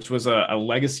 which was a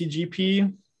legacy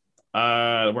GP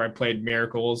where I played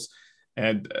Miracles,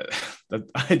 and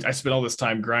I spent all this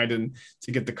time grinding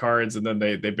to get the cards, and then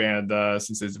they banned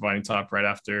Sensei's Divining Top right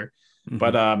after.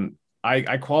 But Mhm.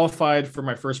 I qualified for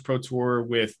my first pro tour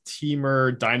with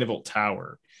Teamer Dynavolt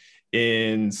Tower,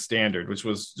 in standard, which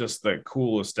was just the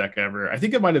coolest deck ever. I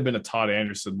think it might have been a Todd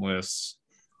Anderson list.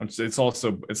 It's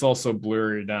also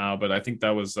blurry now, but I think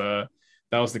that was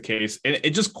the case. And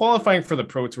it just qualifying for the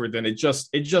Pro Tour, then it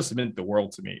just meant the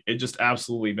world to me. It just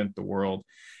absolutely meant the world.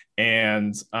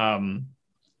 And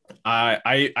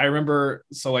I remember,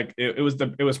 so like it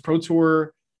was Pro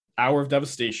Tour Hour of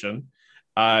Devastation.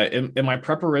 In my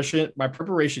preparation,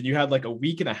 you had like a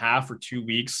week and a half or 2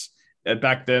 weeks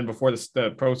back then before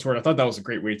the Pro Tour. I thought that was a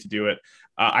great way to do it.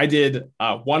 I did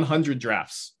 100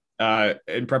 drafts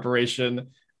in preparation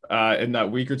in that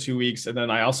week or 2 weeks, and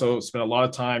then I also spent a lot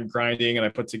of time grinding, and I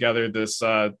put together this.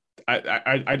 I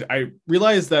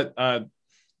realized that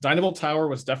Dynavolt Tower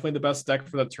was definitely the best deck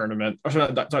for the tournament. Or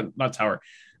sorry, not Tower.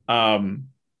 Um,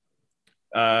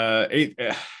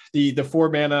 the 4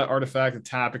 mana artifact, the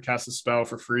tap, it casts a spell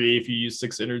for free if you use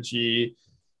 6 energy.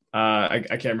 I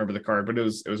can't remember the card, but it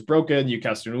was broken. You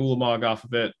cast an Ulamog off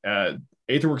of it.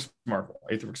 Aetherworks Marvel.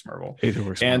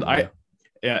 And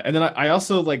and then I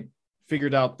also like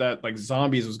figured out that like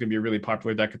zombies was going to be a really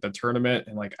popular deck at the tournament,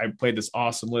 and like I played this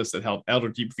awesome list that held Elder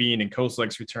Deep Fiend and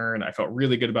Kozilek's Return. I felt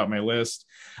really good about my list.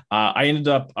 I ended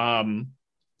up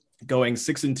going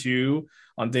 6-2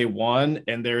 on day one,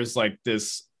 and there's like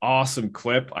this awesome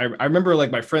clip. I remember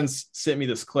like my friends sent me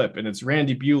this clip, and it's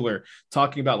Randy Bueller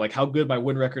talking about like how good my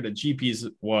win record at GPs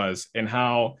was, and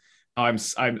how I'm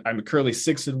currently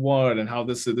 6-1, and how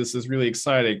this is really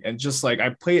exciting. And just like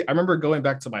I remember going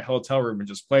back to my hotel room and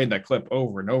just playing that clip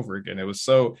over and over again. It was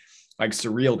so like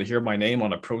surreal to hear my name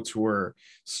on a Pro Tour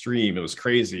stream. It was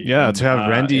crazy. Yeah, and, to have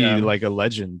Randy like a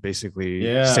legend basically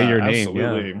say your name.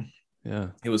 Absolutely. Yeah.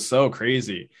 It was so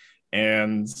crazy.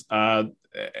 And then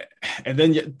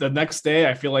the next day,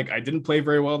 I feel like I didn't play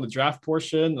very well in the draft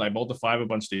portion. And I bowled a 5 a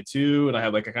bunch day 2, and I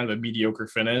had like a kind of a mediocre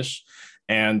finish.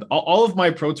 And all of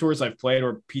my Pro Tours I've played,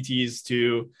 or PTs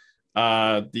too,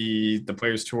 the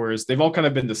Players Tours, they've all kind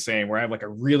of been the same, where I have like a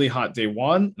really hot day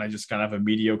 1 and I just kind of have a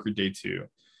mediocre day 2.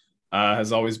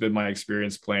 Has always been my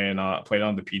experience playing on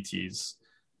the PTs.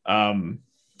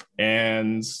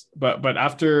 But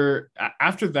after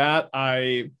that,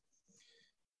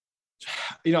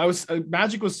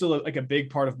 Magic was still like a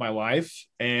big part of my life,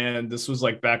 and this was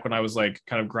like back when I was like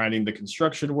kind of grinding the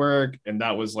construction work, and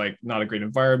that was like not a great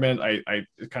environment. I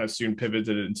kind of soon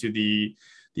pivoted into the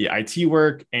IT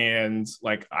work, and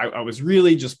like I was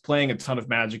really just playing a ton of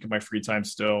Magic in my free time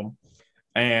still,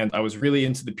 and I was really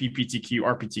into the PPTQ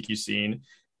RPTQ scene.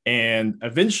 And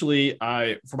eventually,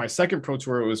 for my second Pro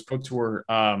Tour, it was Pro Tour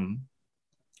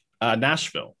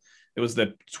Nashville. It was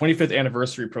the 25th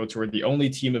anniversary Pro Tour, the only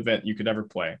team event you could ever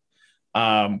play.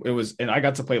 And I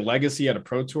got to play Legacy at a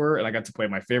Pro Tour, and I got to play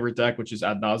my favorite deck, which is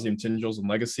Ad Nauseam Tendrils and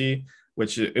Legacy,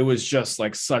 which it was just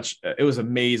like it was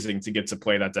amazing to get to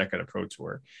play that deck at a Pro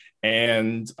Tour.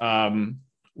 And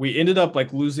we ended up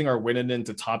like losing our win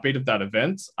into top 8 of that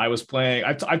event. I was playing,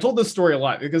 I told this story a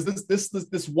lot because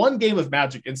this one game of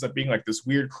Magic ends up being like this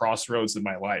weird crossroads in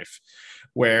my life,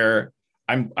 where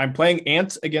I'm playing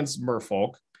Ant against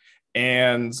Merfolk.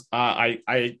 And I'm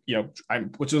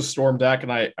which is a Storm deck,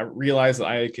 and I realized that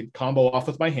I could combo off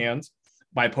with my hand.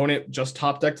 My opponent just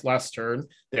top decked last turn.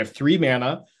 They have 3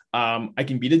 mana. I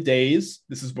can beat a Daze.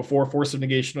 This is before Force of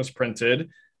Negation was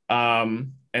printed.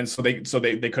 And so they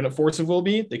couldn't Force of Will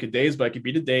me. They could Daze, but I could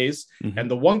beat a Daze. Mm-hmm.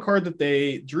 And the one card that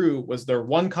they drew was their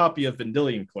one copy of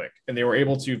Vendilion Clique, and they were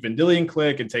able to Vendilion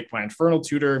Clique and take my Infernal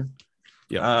Tutor.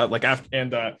 Yeah,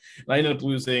 and I ended up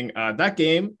losing that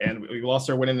game, and we lost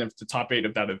our winning to top 8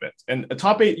 of that event. And a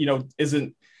top 8,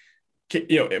 isn't,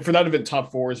 for that event,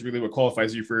 top 4 is really what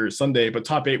qualifies you for Sunday, but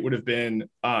top 8 would have been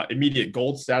immediate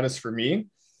gold status for me,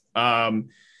 for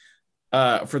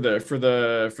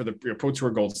the Pro Tour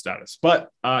gold status.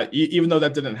 But even though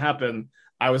that didn't happen,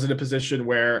 I was in a position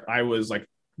where I was like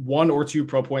 1 or 2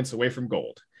 pro points away from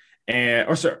gold,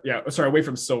 away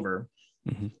from silver.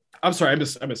 Mm-hmm. I'm sorry, I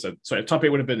missed it. Sorry, top 8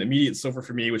 would have been immediate silver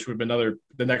for me, which would have been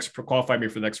the next qualify me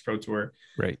for the next Pro Tour.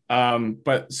 Right. I'm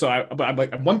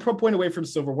 1 pro point away from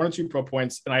silver, 1 or 2 pro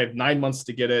points, and I have 9 months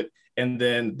to get it. And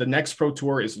then the next Pro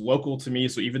Tour is local to me,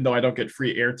 so even though I don't get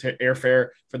free airfare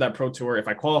for that Pro Tour, if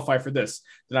I qualify for this,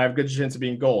 then I have a good chance of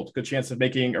being gold, good chance of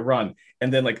making a run.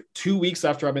 And then like 2 weeks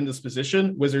after I'm in this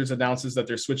position, Wizards announces that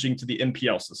they're switching to the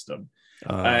MPL system.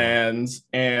 And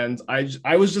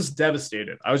I was just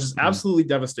devastated. I was just absolutely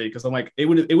devastated, because I'm like, it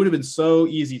would have been so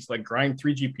easy to like grind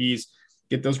 3 GPs,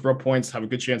 get those bro points, have a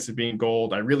good chance of being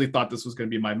gold. I really thought this was going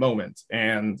to be my moment.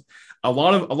 And a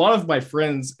lot of my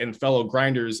friends and fellow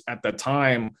grinders at that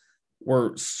time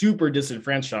were super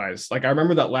disenfranchised. Like I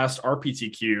remember that last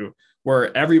RPTQ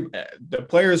where the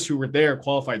players who were there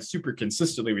qualified super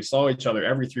consistently. We saw each other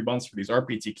every 3 months for these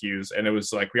RPTQs, and it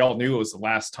was like we all knew it was the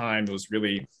last time. It was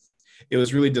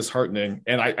really disheartening.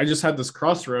 And I just had this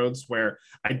crossroads where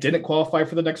I didn't qualify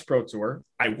for the next Pro Tour.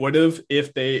 I would have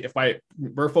if my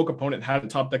Merfolk opponent hadn't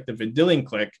top decked the Vendilion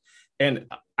Clique. And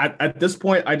at this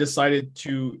point, I decided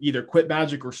to either quit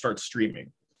Magic or start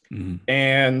streaming. Mm-hmm.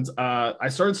 And I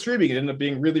started streaming. It ended up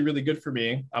being really, really good for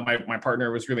me. My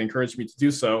partner was really encouraging me to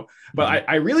do so. But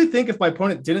I really think if my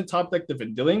opponent didn't top deck the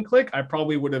Vendilion Clique, I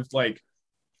probably would have like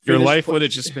your life would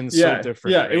have just been so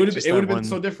different. Yeah, right? it would have been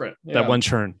so different. Yeah. That one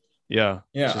turn. Yeah.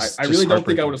 I really don't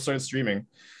think I would have started streaming.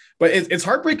 But it's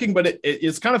heartbreaking, but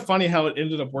it's kind of funny how it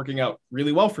ended up working out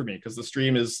really well for me because the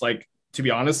stream is like, to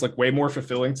be honest, like way more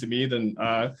fulfilling to me than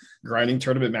grinding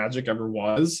tournament Magic ever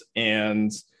was.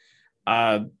 And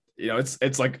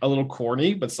it's like a little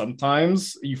corny, but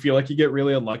sometimes you feel like you get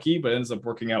really unlucky, but it ends up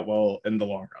working out well in the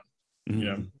long run.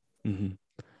 Mm-hmm. Mm-hmm.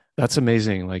 That's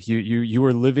amazing. Like you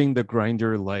were living the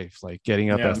grinder life, like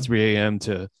getting up at 3 a.m.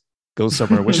 to go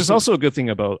somewhere, which is also a good thing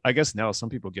about, I guess now some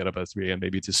people get up at 3 a.m.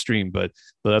 maybe to stream, but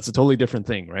that's a totally different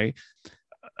thing, right?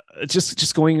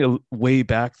 Just going way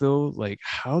back though, like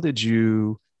how did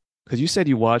you, because you said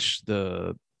you watched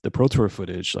the Pro Tour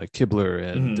footage, like Kibler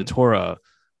and Datora,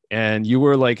 and you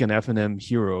were like an FNM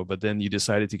hero, but then you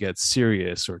decided to get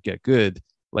serious or get good.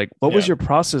 Like what was your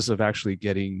process of actually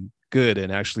getting good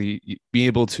and actually be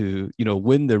able to,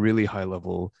 win the really high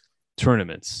level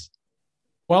tournaments?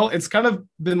 Well, it's kind of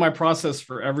been my process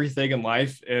for everything in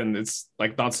life, and it's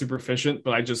like not super efficient,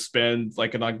 but I just spend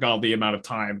like an ungodly amount of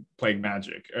time playing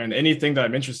Magic, and anything that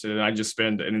I'm interested in, I just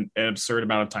spend an absurd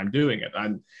amount of time doing it.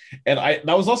 And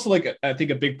that was also like I think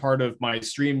a big part of my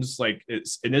streams, like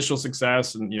its initial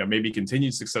success and maybe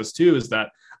continued success too, is that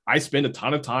I spend a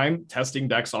ton of time testing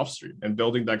decks off stream and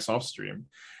building decks off stream.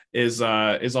 Is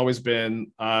always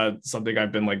been something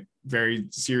I've been like very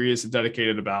serious and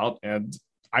dedicated about. And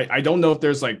I don't know if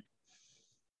there's like,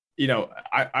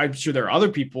 I'm sure there are other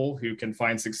people who can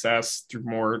find success through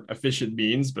more efficient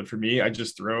means, but for me, I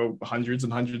just throw hundreds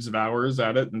and hundreds of hours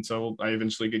at it until I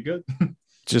eventually get good.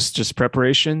 just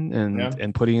preparation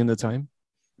and putting in the time.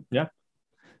 Yeah.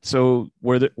 So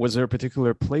was there a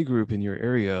particular play group in your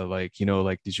area? Like,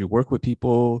 did you work with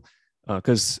people?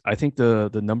 Because I think the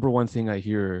number one thing I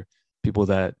hear people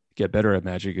that get better at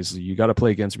Magic is you got to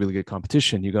play against really good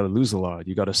competition. You got to lose a lot.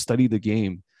 You got to study the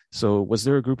game. So was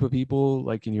there a group of people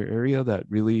like in your area that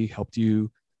really helped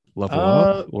you level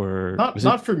up, or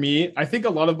not for me? I think a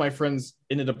lot of my friends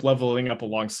ended up leveling up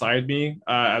alongside me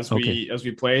as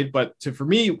we played. But for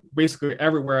me, basically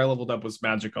everywhere I leveled up was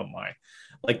Magic Online.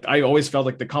 Like I always felt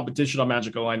like the competition on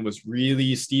Magic Online was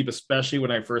really steep, especially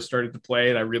when I first started to play.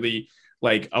 And I really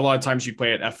like a lot of times you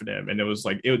play at FNM and it was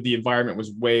like the environment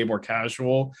was way more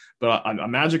casual. But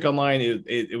on Magic Online,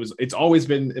 it's always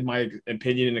been, in my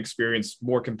opinion and experience,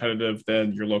 more competitive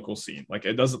than your local scene. Like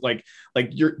it doesn't like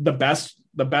you're the best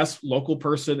local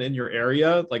person in your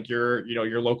area, like your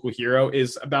local hero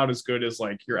is about as good as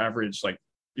like your average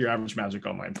Magic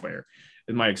Online player,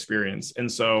 in my experience.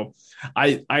 And so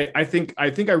I think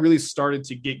I really started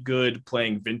to get good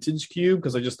playing Vintage Cube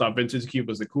because I just thought Vintage Cube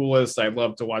was the coolest. I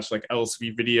loved to watch like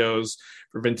LSV videos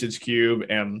for Vintage Cube,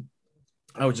 and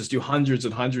I would just do hundreds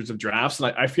and hundreds of drafts.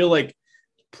 And I feel like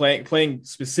playing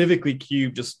specifically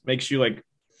Cube just makes you like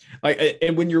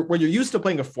and when you're used to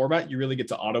playing a format, you really get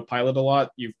to autopilot a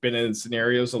lot. You've been in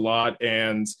scenarios a lot,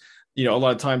 and a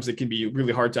lot of times it can be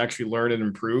really hard to actually learn and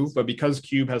improve. But because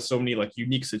Cube has so many like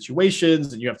unique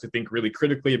situations and you have to think really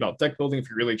critically about deck building if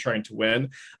you're really trying to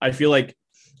win, I feel like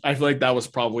that was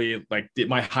probably like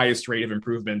my highest rate of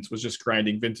improvement was just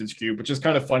grinding Vintage Cube, which is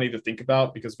kind of funny to think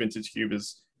about because Vintage Cube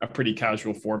is a pretty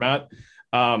casual format.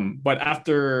 But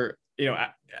after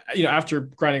after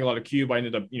grinding a lot of Cube, I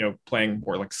ended up playing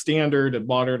more like Standard and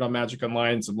Modern on Magic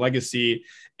Online, some Legacy,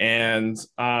 and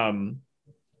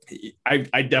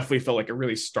I definitely felt like a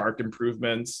really stark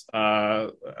improvement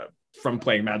from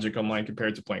playing Magic Online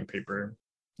compared to playing paper.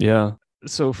 Yeah.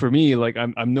 So for me, like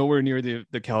I'm nowhere near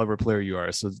the caliber player you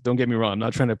are. So don't get me wrong. I'm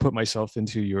not trying to put myself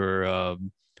into your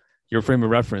frame of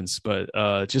reference, but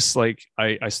just like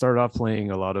I started off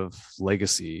playing a lot of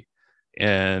Legacy,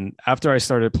 and after I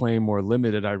started playing more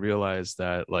limited, I realized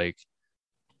that like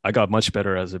I got much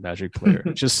better as a Magic player,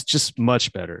 just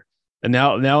much better. And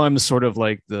now I'm sort of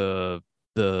like the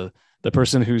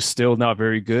person who's still not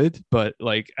very good, but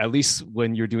like at least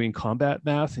when you're doing combat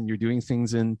math and you're doing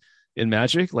things in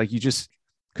Magic, like you just,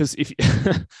 because if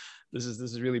this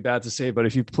is really bad to say, but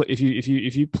if you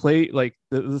play like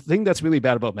the thing that's really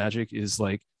bad about Magic is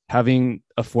like having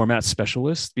a format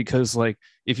specialist, because like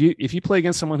if you play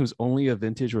against someone who's only a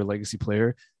vintage or legacy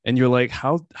player and you're like,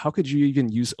 how could you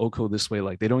even use Oko this way?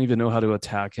 Like they don't even know how to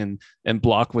attack and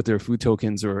block with their food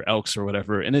tokens or elks or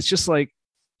whatever. And it's just like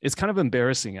it's kind of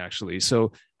embarrassing actually.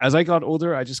 So as I got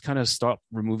older, I just kind of stopped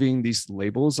removing these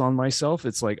labels on myself.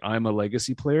 It's like I'm a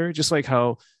legacy player, just like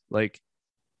how like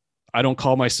I don't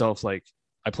call myself like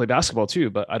I play basketball too,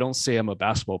 but I don't say I'm a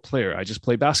basketball player. I just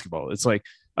play basketball. It's like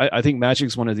I think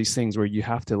Magic's one of these things where you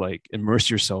have to like immerse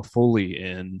yourself fully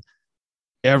in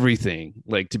everything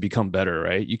like to become better,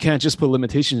 right? You can't just put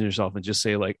limitations in yourself and just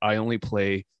say like I only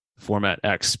play format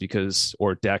X because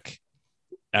or deck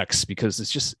X because it's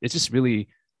just really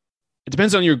it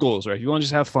depends on your goals, right? If you want to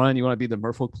just have fun, you want to be the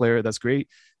Merfolk player, that's great.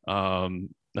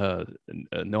 Um,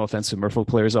 no offense to Merfolk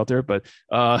players out there, but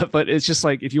it's just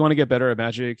like if you want to get better at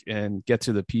Magic and get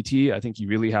to the PT, I think you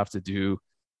really have to do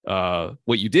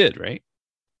what you did, right?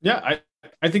 Yeah,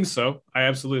 I think so. I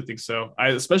absolutely think so. I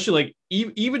especially like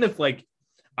even if like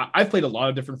I've played a lot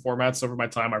of different formats over my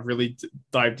time. I've really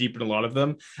dived deep in a lot of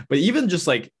them. But even just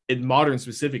like in modern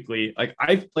specifically, like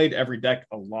I've played every deck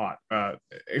a lot,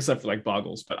 except for like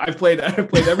Boggles. But I've played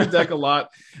every deck a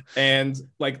lot, and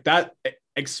like that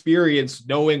experience,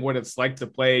 knowing what it's like to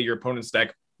play your opponent's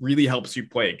deck, really helps you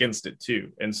play against it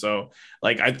too. And so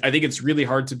like I think it's really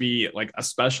hard to be like a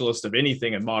specialist of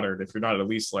anything in modern if you're not at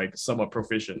least like somewhat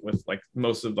proficient with like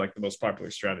most of like the most popular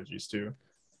strategies too.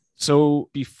 So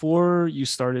before you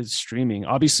started streaming,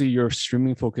 obviously your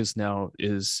streaming focus now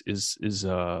is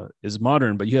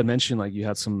modern, but you had mentioned like you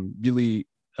had some really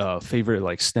favorite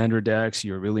like standard decks.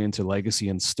 You're really into Legacy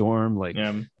and Storm. Like,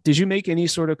 Yeah. did you make any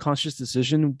sort of conscious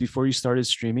decision before you started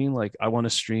streaming? Like, I want to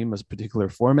stream a particular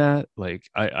format. Like,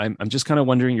 I'm just kind of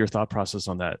wondering your thought process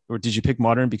on that. Or did you pick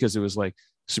modern because it was like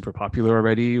super popular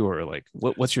already, or like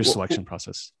what's your selection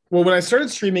process? Well, when I started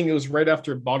streaming, it was right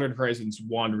after Modern Horizons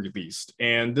 1 released.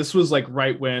 And this was like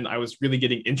right when I was really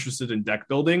getting interested in deck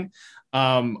building.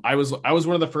 I was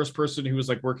one of the first person who was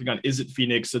like working on Is It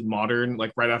Phoenix and Modern,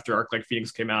 like right after Arc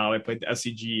Phoenix came out. I played the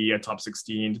SCG at top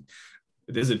 16.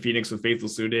 Is It Phoenix with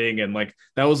Faithless Looting. And like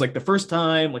that was like the first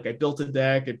time like I built a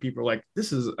deck and people were like,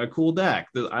 this is a cool deck.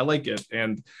 I like it.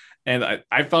 And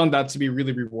I found that to be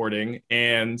really rewarding.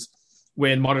 And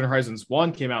when Modern Horizons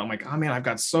 1 came out, I'm like, oh man, I've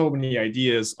got so many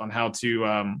ideas on how to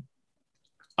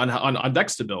on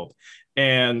decks to build.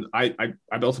 And I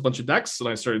built a bunch of decks and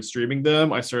I started streaming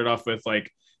them. I started off with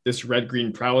like this red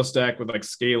green prowess deck with like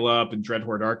Scale Up and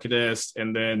Dreadhorde Arcanist.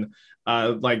 And then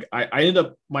like I ended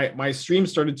up my stream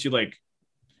started to like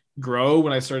grow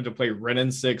when I started to play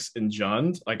Renin 6 and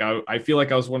Jund. Like I feel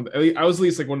like I was I was at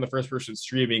least like one of the first persons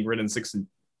streaming Renin 6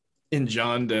 in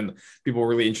Jund, and people were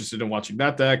really interested in watching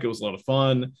that deck. It was a lot of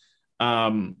fun.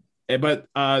 But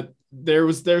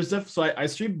there's definitely, so I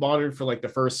streamed Modern for like the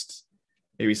first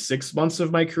maybe 6 months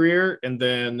of my career. And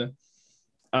then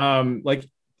like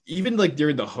even like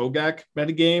during the Hogak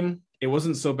metagame, it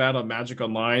wasn't so bad on Magic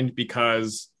Online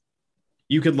because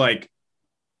you could like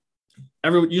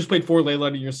you just played 4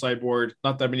 Leyline in your sideboard.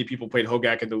 Not that many people played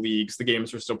Hogak in the leagues. The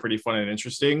games were still pretty fun and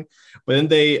interesting. But then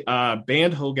they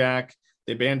banned Hogak.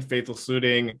 They banned Faithless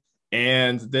Looting,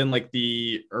 and then like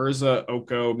the Urza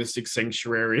Oko Mystic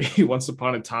Sanctuary Once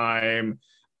Upon a Time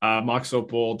Mox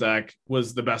Opal deck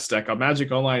was the best deck on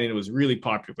Magic Online, and it was really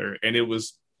popular. And it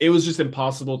was just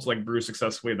impossible to like brew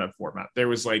successfully in that format. There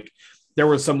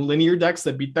were some linear decks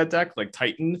that beat that deck, like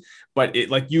Titan, but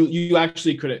it like you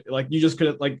actually couldn't, like you just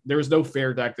couldn't, like there was no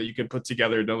fair deck that you could put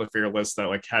together, no fair list that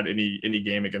like had any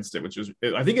game against it, which was,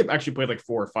 I think it actually played like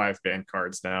 4 or 5 banned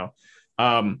cards now.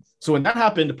 So when that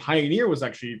happened, Pioneer was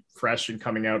actually fresh and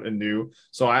coming out and new.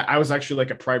 So I was actually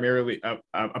like primarily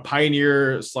a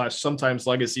Pioneer / sometimes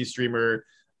Legacy streamer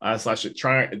 /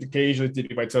 trying occasionally to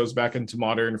dip my toes back into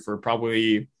Modern for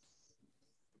probably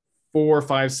 4,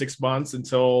 5, 6 months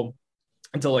until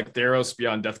like Theros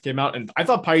Beyond Death came out. And I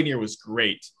thought Pioneer was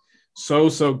great.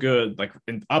 So good. Like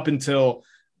up until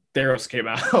Theros came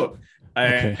out.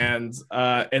 Okay.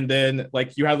 And then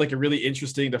like you had like a really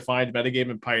interesting defined metagame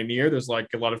in Pioneer. There's like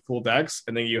a lot of cool decks.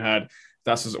 And then you had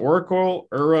Thassa's Oracle,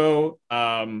 Uro,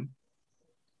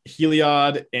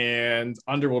 Heliod, and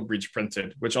Underworld Breach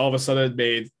printed, which all of a sudden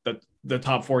made the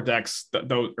top 4 decks, the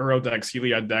Uro decks,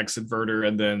 Heliod decks, Inverter,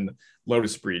 and then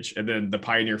Lotus Breach. And then the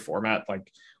Pioneer format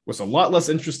like was a lot less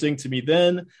interesting to me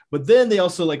then. But then they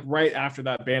also like right after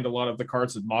that banned a lot of the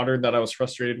cards in Modern that I was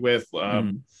frustrated with.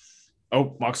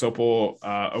 Mox Opal,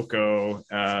 Oko,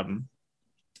 and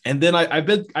then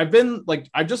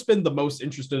I've just been the most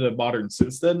interested in Modern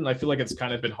since then. And I feel like it's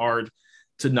kind of been hard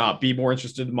to not be more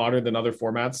interested in Modern than other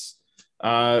formats.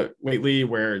 lately,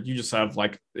 where you just have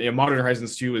like, Modern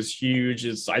Horizons 2 is huge.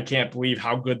 It's I can't believe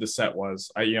how good the set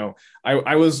was. I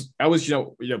was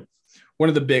one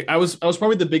of the big I was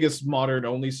probably the biggest modern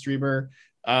only streamer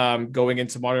going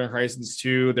into Modern Horizons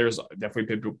 2. There's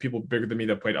definitely people bigger than me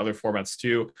that played other formats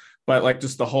too, but like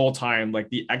just the whole time, like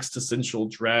the existential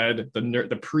dread,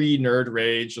 the pre-nerd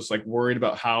rage, just like worried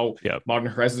about how Yep.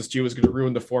 Modern Horizons 2 was going to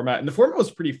ruin the format. And the format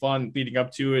was pretty fun leading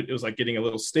up to it. It was like getting a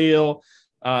little stale.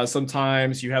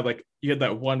 Sometimes you had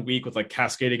that 1 week with like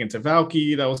cascading into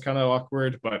Valky that was kind of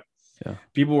awkward, but Yeah.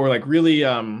 people were like really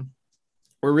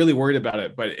were really worried about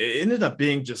it, but it ended up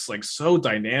being just like so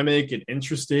dynamic and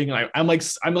interesting. And I'm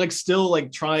like still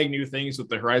like trying new things with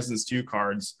the Horizons 2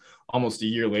 cards almost a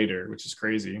year later, which is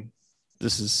crazy.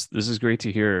 This is great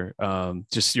to hear.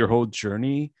 Just your whole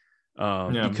journey,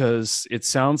 Yeah. because it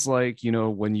sounds like,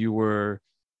 when you were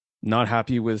not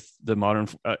happy with the modern,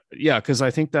 yeah, because I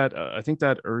think that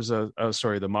Urza,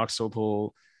 sorry, the Mox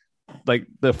Opal, like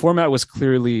the format was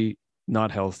clearly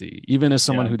not healthy. Even as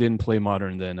someone Yeah. who didn't play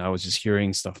modern then, I was just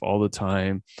hearing stuff all the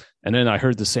time. And then I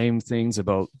heard the same things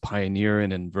about Pioneer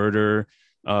and Inverter.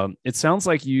 It sounds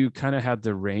like you kind of had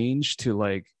the range to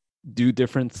like do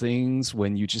different things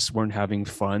when you just weren't having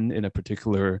fun in a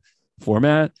particular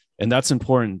format. And that's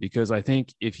important because I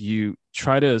think if you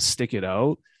try to stick it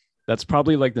out, that's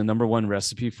probably like the number one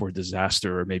recipe for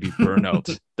disaster or maybe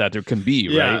burnout that there can be,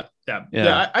 right? Yeah, yeah, yeah.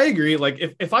 Yeah. I agree. Like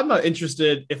if I'm not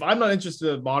interested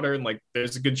in modern, like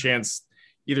there's a good chance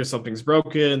either something's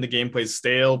broken, the gameplay's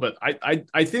stale. But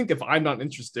I think if I'm not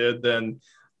interested, then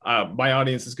my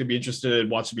audience is going to be interested in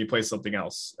watching me play something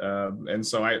else. And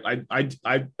so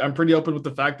I'm pretty open with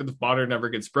the fact that if modern never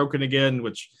gets broken again,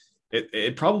 which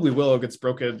it probably will, it gets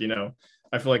broken,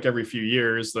 I feel like every few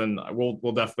years, then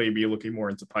we'll definitely be looking more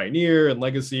into Pioneer and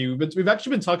Legacy. We've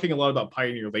actually been talking a lot about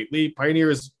Pioneer lately. Pioneer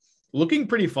is looking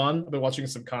pretty fun. I've been watching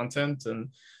some content, and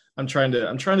I'm trying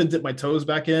to dip my toes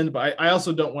back in, but I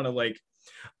also don't want to like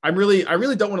I really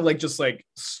don't want to like just like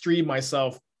stream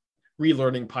myself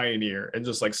relearning Pioneer and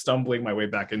just like stumbling my way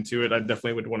back into it. I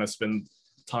definitely would want to spend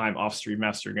time off stream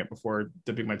mastering it before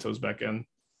dipping my toes back in.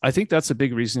 I think that's a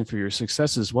big reason for your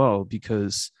success as well,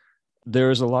 because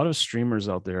there's a lot of streamers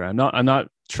out there. I'm not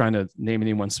trying to name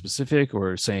anyone specific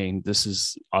or saying this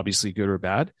is obviously good or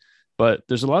bad, but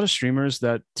there's a lot of streamers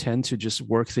that tend to just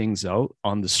work things out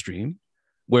on the stream.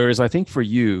 Whereas I think for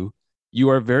you, you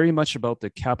are very much about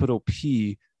the capital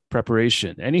P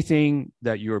preparation. Anything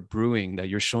that you're brewing, that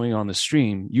you're showing on the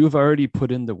stream, you've already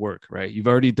put in the work, right? You've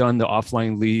already done the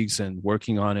offline leagues and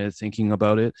working on it, thinking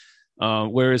about it.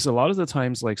 Whereas a lot of the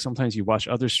times, like sometimes you watch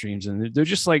other streams and they're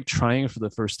just like trying it for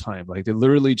the first time. Like they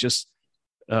literally just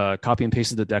copy and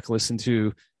pasted the deck list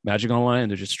into Magic Online and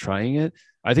they're just trying it.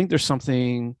 I think there's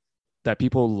something that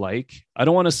people like. I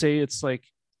don't want to say it's like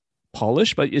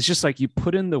polished, but it's just like you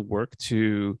put in the work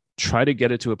to try to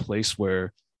get it to a place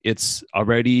where it's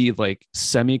already like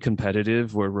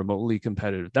semi-competitive or remotely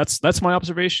competitive. That's my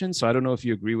observation. So I don't know if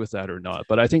you agree with that or not,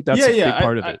 but I think that's Yeah, a yeah. big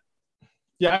part of it.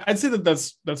 Yeah, I'd say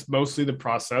that's mostly the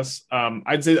process.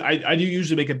 I'd say I do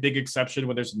usually make a big exception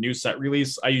when there's a new set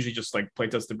release. I usually just like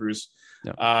playtest the Bruce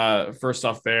Yeah. first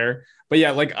off there. But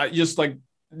yeah, like I just like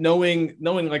knowing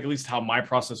like at least how my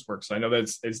process works. I know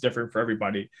that it's different for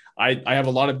everybody. I have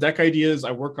a lot of deck ideas.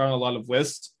 I work on a lot of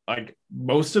lists. Like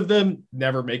most of them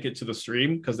never make it to the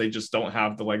stream because they just don't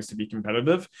have the legs to be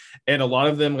competitive. And a lot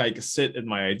of them like sit in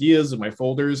my ideas and my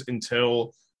folders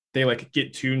until they like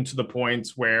get tuned to the point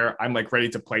where I'm like ready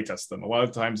to playtest them. A lot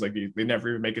of times, like they never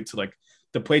even make it to like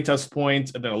the playtest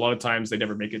point, and then a lot of times they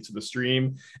never make it to the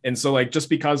stream. And so, like, just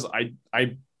because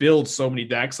I build so many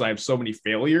decks and I have so many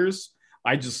failures,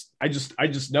 I just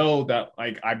know that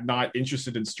like I'm not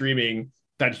interested in streaming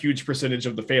that huge percentage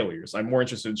of the failures. I'm more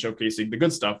interested in showcasing the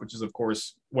good stuff, which is of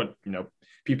course what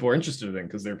people are interested in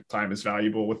because their time is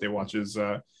valuable. What they watch is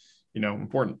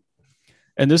important.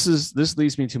 And this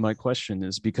leads me to my question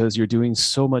is because you're doing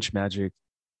so much Magic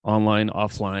online,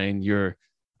 offline,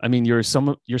 you're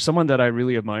someone that I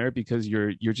really admire because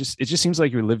you're just it just seems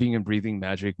like you're living and breathing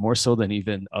Magic more so than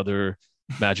even other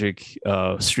Magic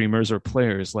streamers or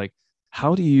players. Like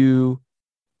how do you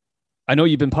I know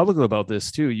you've been public about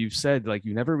this too. You've said like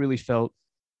you never really felt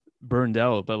burned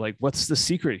out, but like what's the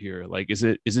secret here? Like is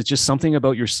it just something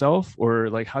about yourself or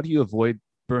like how do you avoid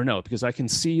burnout? Because I can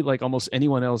see like almost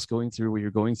anyone else going through what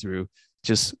you're going through,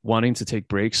 just wanting to take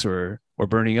breaks or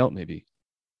burning out maybe.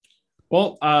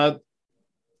 Well,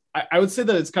 I would say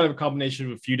that it's kind of a combination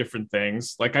of a few different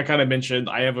things. Like I kind of mentioned,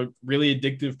 I have a really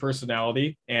addictive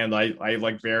personality, and I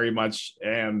like very much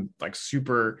am like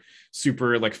super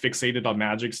like fixated on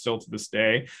Magic still to this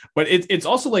day. But it's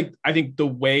also like I think the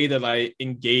way that I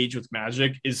engage with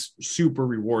Magic is super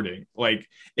rewarding. Like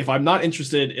if I'm not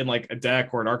interested in like a deck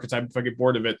or an archetype, if I get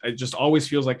bored of it, it just always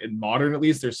feels like in Modern at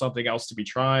least there's something else to be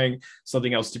trying,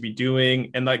 something else to be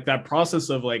doing, and like that process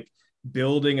of like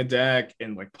building a deck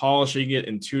and like polishing it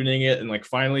and tuning it and like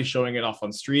finally showing it off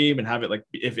on stream and have it like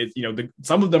if it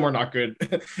some of them are not good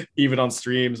even on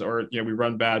streams, or we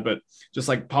run bad, but just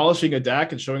like polishing a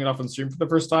deck and showing it off on stream for the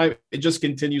first time, it just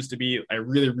continues to be a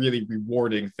really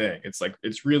rewarding thing.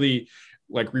 It's really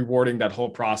like rewarding, that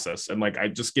whole process, and like I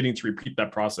just getting to repeat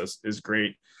that process is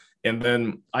great. And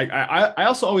then I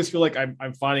also always feel like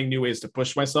I'm finding new ways to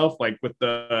push myself, like with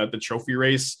the trophy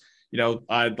race.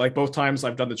 Like both times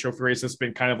I've done the trophy race, it's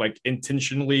been kind of like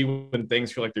intentionally when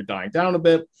things feel like they're dying down a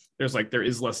bit. There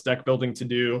is less deck building to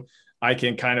do. I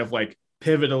can kind of like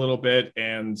pivot a little bit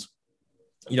and,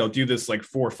 do this like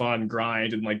for fun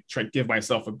grind and like try to give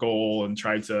myself a goal and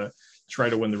try to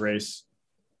win the race.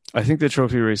 I think the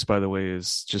trophy race, by the way,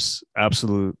 is just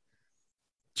absolute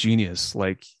genius.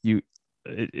 Like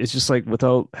it's just like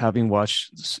without having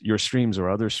watched your streams or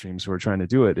other streams who are trying to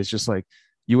do it, it's just like,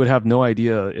 you would have no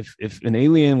idea if an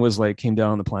alien was like came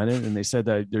down on the planet and they said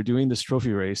that they're doing this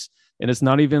trophy race, and it's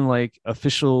not even like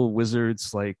official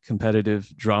Wizards like competitive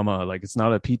drama, like it's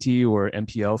not a PT or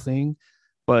MPL thing,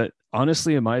 but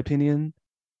honestly, in my opinion,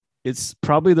 it's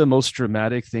probably the most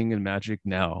dramatic thing in Magic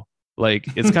now. Like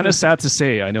it's kind of sad to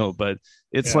say, I know, but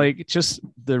it's like just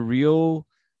the real.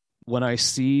 When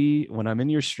I'm in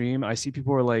your stream, I see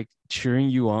people are like cheering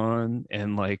you on,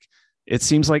 and like it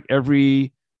seems like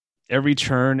every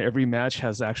turn, every match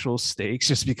has actual stakes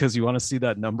just because you want to see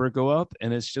that number go up.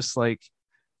 And it's just like,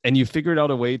 and you figured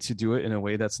out a way to do it in a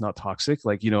way that's not toxic.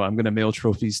 Like, I'm going to mail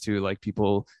trophies to like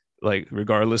people, like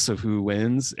regardless of who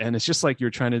wins. And it's just like, you're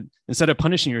trying to, instead of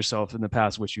punishing yourself in the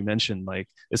past, which you mentioned, like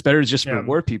it's better to just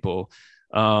reward people.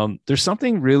 There's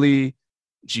something really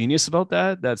genius about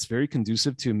that. That's very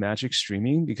conducive to Magic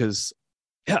streaming because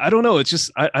I don't know. It's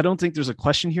just, I don't think there's a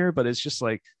question here, but it's just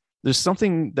like, there's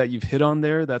something that you've hit on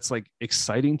there that's like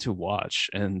exciting to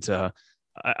watch. And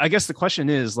I guess the question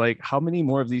is like, how many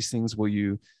more of these things will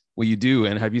you do?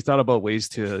 And have you thought about ways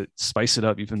to spice it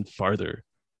up even farther?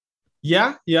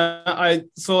 Yeah.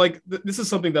 This is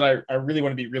something that I really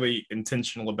want to be really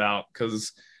intentional about,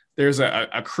 because there's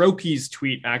a Crokies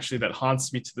tweet actually that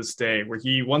haunts me to this day, where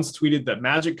he once tweeted that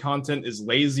Magic content is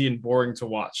lazy and boring to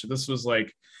watch. This was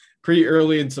like pretty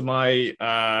early into my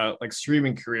like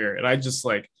streaming career. And I just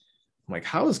like, I'm like,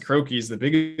 how is Crokies, the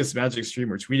biggest Magic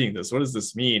streamer, tweeting this? What does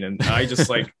this mean? And I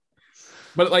just like,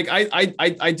 but like,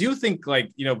 I do think like,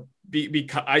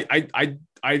 because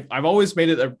I've always made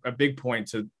it a big point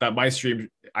to that my stream,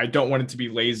 I don't want it to be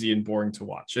lazy and boring to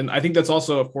watch. And I think that's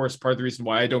also, of course, part of the reason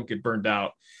why I don't get burned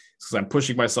out, because I'm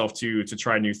pushing myself to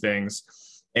try new things.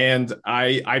 And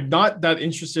I'm not that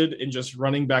interested in just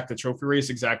running back the trophy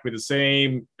race exactly the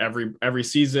same every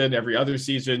season, every other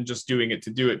season, just doing it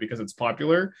to do it because it's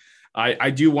popular. I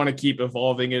do want to keep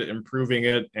evolving it, improving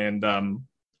it, and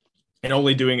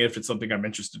only doing it if it's something I'm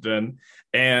interested in.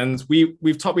 And we've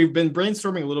been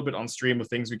brainstorming a little bit on stream of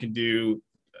things we can do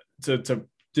to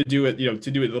do it,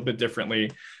 to do it a little bit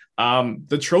differently.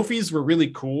 The trophies were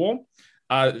really cool.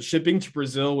 Shipping to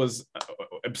Brazil was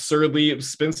absurdly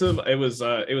expensive. It was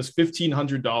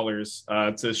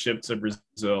 $1,500 to ship to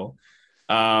Brazil.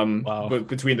 Wow. But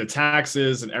between the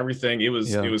taxes and everything, it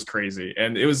was crazy,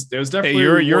 and it was definitely.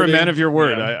 Hey, you're a man of your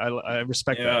word. Yeah. I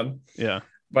respect that. Yeah.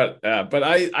 But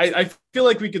I feel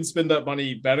like we can spend that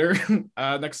money better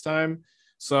next time.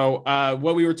 So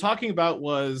what we were talking about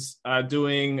was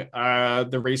doing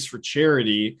the race for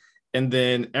charity, and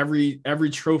then every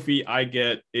trophy I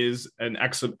get is an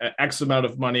X amount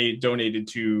of money donated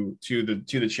to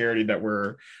the charity that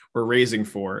we're raising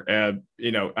for.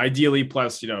 Ideally,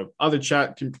 plus other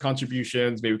chat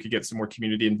contributions. Maybe we could get some more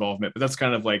community involvement. But that's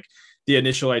kind of like the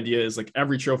initial idea, is like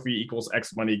every trophy equals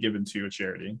X money given to a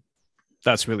charity.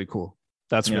 That's really cool.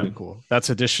 Really cool. That's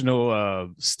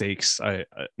additional stakes. I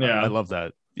love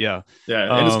that. Yeah.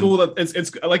 And it's cool that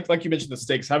it's like you mentioned, the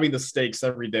stakes, having the stakes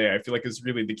every day, I feel like is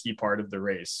really the key part of the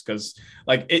race, because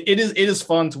like it is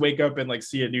fun to wake up and like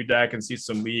see a new deck and see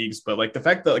some leagues, but like the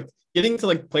fact that like getting to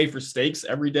like play for stakes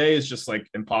every day is just like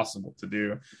impossible to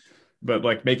do. But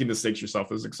like making the stakes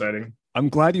yourself is exciting. I'm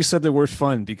glad you said the word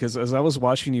fun, because as I was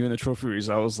watching you in the trophy race,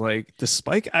 I was like, does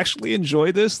Spike actually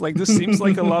enjoy this? Like, this seems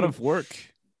like a lot of work.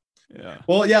 Yeah.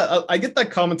 Well, yeah, I get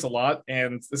that comment a lot,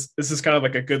 and this is kind of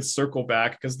like a good circle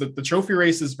back because the trophy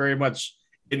race is very much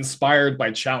inspired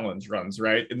by challenge runs,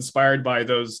 right? Inspired by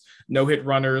those no hit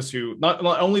runners who not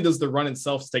only does the run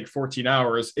itself take 14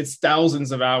 hours, it's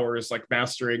thousands of hours like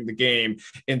mastering the game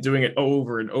and doing it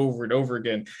over and over and over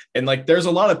again. And like there's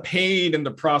a lot of pain in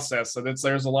the process, and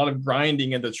there's a lot of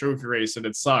grinding in the trophy race, and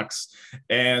it sucks.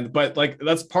 And but like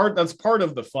that's part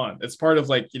of the fun. It's part of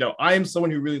like, you know, I am someone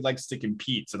who really likes to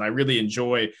compete, and I really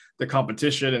enjoy the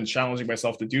competition and challenging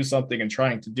myself to do something and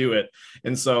trying to do it.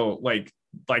 And so like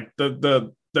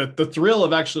the thrill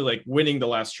of actually like winning the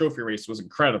last trophy race was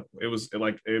incredible. It was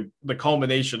like the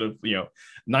culmination of, you know,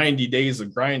 90 days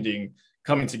of grinding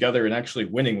coming together and actually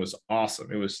winning was awesome.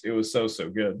 It was so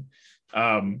good.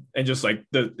 And just like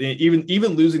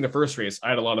even losing the first race, I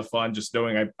had a lot of fun just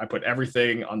knowing I put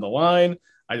everything on the line.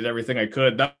 I did everything I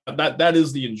could. That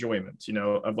is the enjoyment, you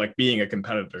know, of like being a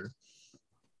competitor.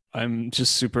 I'm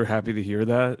just super happy to hear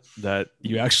that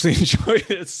you actually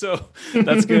enjoyed it. So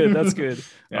that's good. That's good.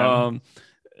 Yeah.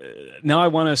 Now I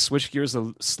want to switch gears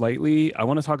slightly. I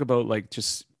want to talk about like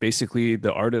just basically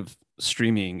the art of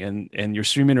streaming and your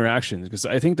stream interactions, because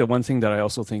I think the one thing that I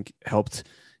also think helped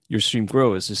your stream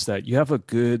grow is just that you have a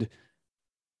good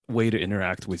way to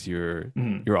interact with your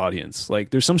audience. Like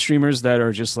there's some streamers that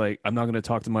are just like, I'm not going to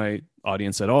talk to my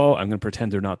audience at all. I'm going to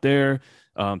pretend they're not there.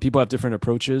 People have different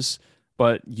approaches,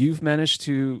 but you've managed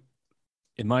to,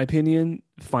 in my opinion,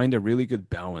 find a really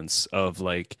good balance of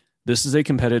like, this is a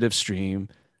competitive stream.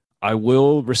 I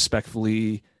will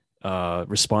respectfully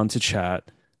respond to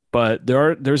chat, but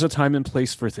there's a time and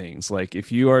place for things. Like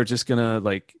if you are just gonna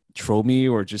like troll me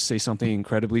or just say something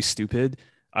incredibly stupid,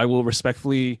 I will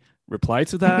respectfully reply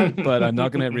to that, but I'm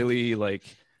not gonna really like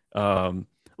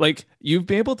you've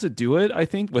been able to do it, I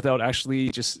think, without actually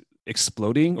just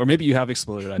exploding, or maybe you have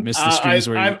exploded. I missed the streams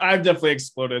where I've definitely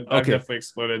exploded. Okay. I've definitely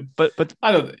exploded. But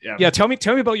I don't. yeah, tell me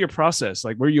about your process,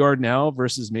 like where you are now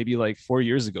versus maybe like 4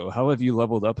 years ago. How have you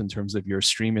leveled up in terms of your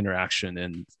stream interaction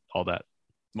and all that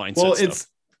mindset Well, stuff?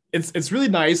 it's really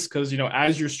nice because, you know,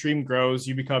 as your stream grows,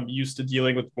 you become used to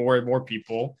dealing with more and more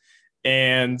people.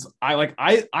 And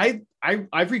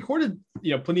I've recorded,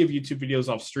 you know, plenty of YouTube videos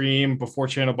off stream before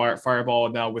Channel Fireball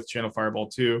and now with Channel Fireball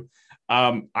too.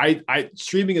 I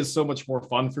streaming is so much more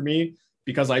fun for me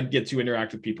because I get to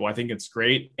interact with people. I think it's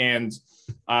great. And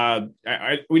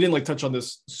we didn't like touch on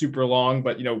this super long,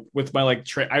 but, you know, with my like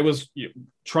I was, you know,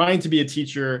 trying to be a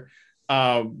teacher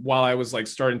while I was like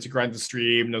starting to grind the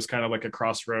stream. And it was kind of like a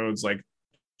crossroads, like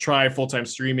try full-time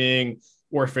streaming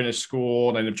or finish school,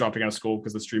 and I ended up dropping out of school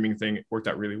because the streaming thing worked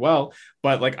out really well.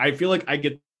 But like I feel like I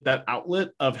get that outlet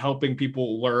of helping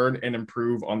people learn and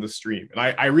improve on the stream. And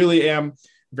I really am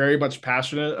very much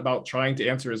passionate about trying to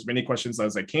answer as many questions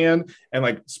as I can, and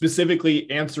like specifically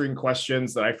answering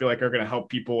questions that I feel like are going to help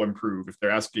people improve. If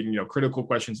they're asking, you know, critical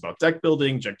questions about deck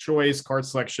building, deck choice, card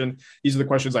selection, these are the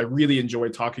questions I really enjoy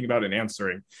talking about and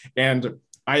answering. And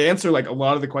I answer like a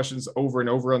lot of the questions over and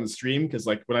over on the stream because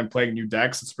like when I'm playing new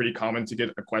decks, it's pretty common to get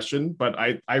a question. But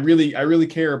I really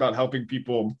care about helping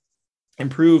people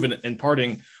improve and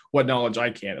imparting what knowledge I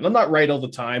can. And I'm not right all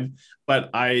the time, but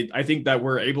I think that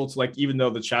we're able to, like, even though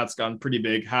the chat's gone pretty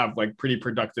big, have like pretty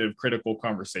productive, critical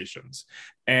conversations.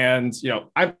 And, you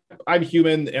know, I'm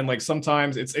human, and like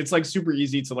sometimes it's like super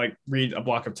easy to like read a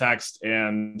block of text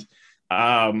and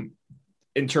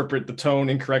interpret the tone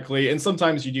incorrectly. And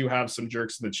sometimes you do have some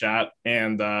jerks in the chat,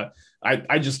 and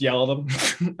I just yell at them.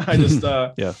 I just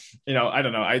Yeah. you know, I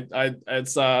don't know. I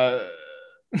it's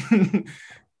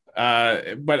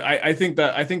but I think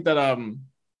that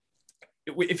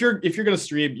if you're gonna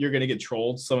stream, you're gonna get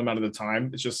trolled some amount of the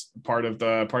time. It's just part of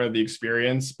the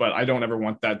experience. But I don't ever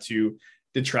want that to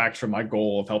detract from my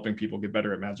goal of helping people get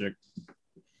better at Magic.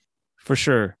 For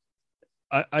sure.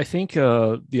 I think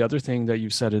the other thing that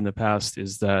you've said in the past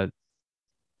is that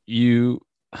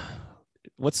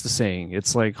what's the saying?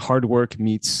 It's like hard work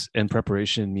meets and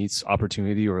preparation meets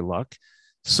opportunity or luck.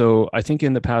 So I think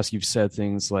in the past you've said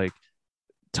things like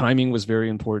timing was very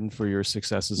important for your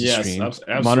success as a stream.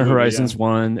 Modern Horizons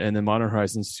 1 and then Modern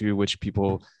Horizons 2, which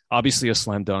people, obviously a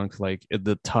slam dunk, like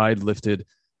the tide lifted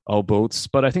all boats.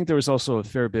 But I think there was also a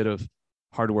fair bit of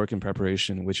hard work and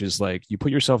preparation, which is like you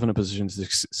put yourself in a position to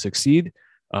succeed.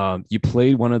 You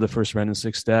played one of the first random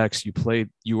 6 decks.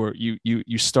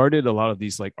 You started a lot of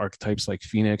these like archetypes like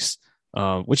Phoenix,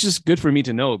 which is good for me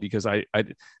to know, because I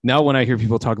now when I hear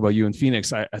people talk about you and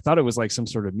Phoenix, I thought it was like some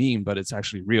sort of meme, but it's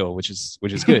actually real, which is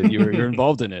good. You're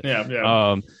involved in it.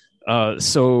 Yeah.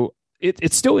 So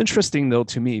it's still interesting though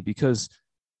to me, because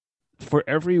for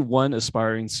every one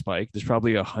aspiring spike, there's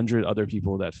probably 100 other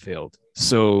people that failed.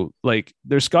 So like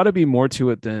there's got to be more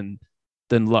to it than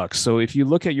luck. So if you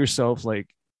look at yourself, like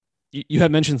you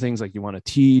have mentioned things like you want to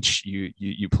teach,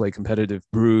 you play competitive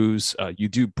brews, you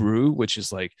do brew, which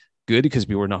is like good because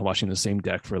we were not watching the same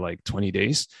deck for like 20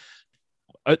 days.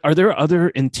 Are there other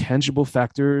intangible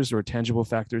factors or tangible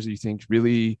factors that you think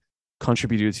really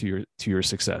contributed to your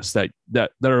success that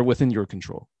are within your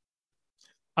control?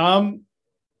 Um,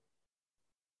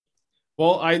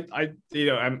 well,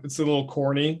 it's a little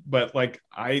corny, but like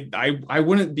I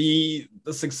wouldn't be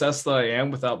the success that I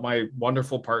am without my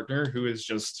wonderful partner, who is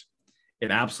just an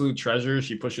absolute treasure.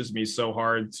 She pushes me so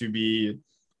hard to be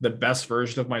the best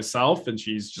version of myself, and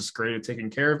she's just great at taking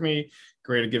care of me,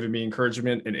 great at giving me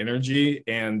encouragement and energy.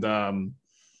 And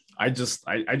I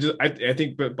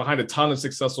think behind a ton of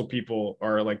successful people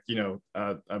are like,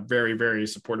 a very, very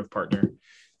supportive partner.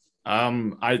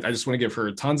 I just want to give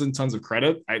her tons and tons of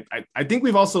credit. I think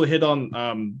we've also hit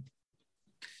on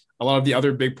a lot of the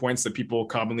other big points that people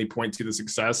commonly point to the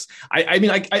success. I mean,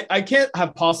 I can't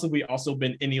have possibly also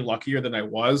been any luckier than I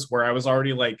was, where I was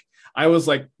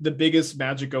like the biggest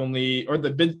Magic only, or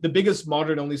the biggest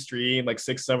Modern only stream, like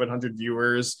 600-700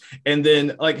 viewers, and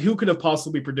then like who could have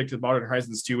possibly predicted Modern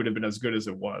Horizons 2 would have been as good as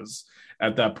it was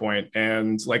at that point.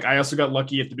 And like I also got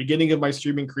lucky at the beginning of my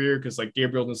streaming career because like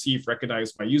Gabriel Nassif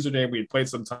recognized my username. We had played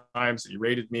sometimes, and he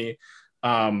rated me.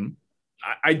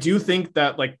 I do think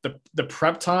that like the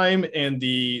prep time and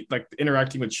the like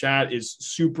interacting with chat is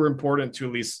super important to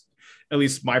at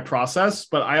least my process.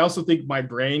 But I also think my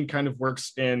brain kind of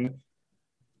works in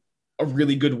a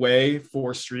really good way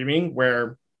for streaming,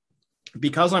 where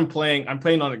because I'm playing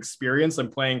on experience,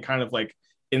 I'm playing kind of like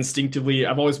instinctively.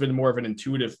 I've always been more of an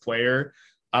intuitive player.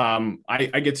 I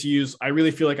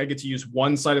really feel like I get to use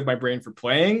one side of my brain for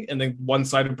playing, and then one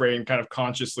side of brain kind of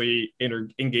consciously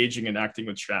engaging and acting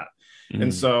with chat.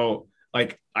 And so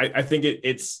like I think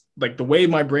it's like the way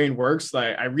my brain works,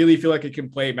 like I really feel like it can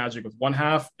play Magic with one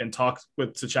half and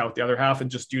to chat with the other half and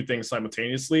just do things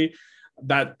simultaneously.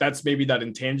 That's maybe that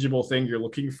intangible thing you're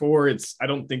looking for. I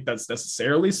don't think that's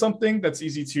necessarily something that's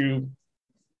easy to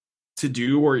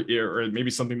do, or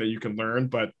maybe something that you can learn,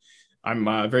 but I'm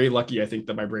very lucky. I think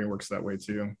that my brain works that way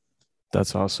too.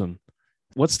 That's awesome.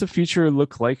 What's the future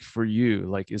look like for you?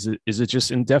 Like, is it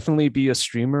just indefinitely be a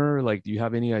streamer? Like, do you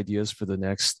have any ideas for the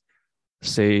next,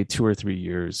 say, 2 or 3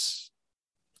 years?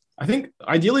 I think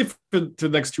ideally for the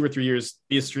next 2 or 3 years,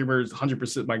 be a streamer is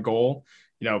 100% my goal.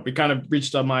 We kind of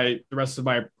reached on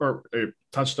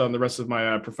touched on the rest of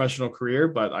my professional career,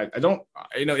 but I don't,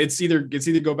 it's either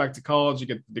go back to college, you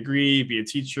get the degree, be a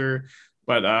teacher,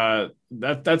 but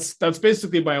that's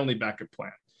basically my only backup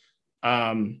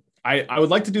plan. I would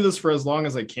like to do this for as long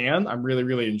as I can. I'm really,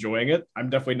 really enjoying it.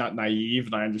 I'm definitely not naive,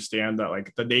 and I understand that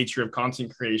like the nature of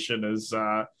content creation is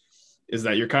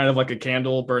that you're kind of like a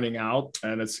candle burning out,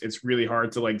 and it's really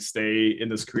hard to like stay in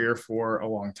this career for a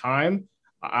long time.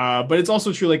 But it's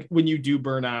also true, like when you do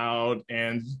burn out,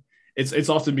 and it's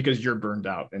often because you're burned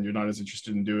out and you're not as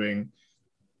interested in doing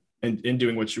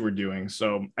what you were doing.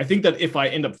 So I think that if I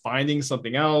end up finding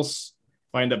something else,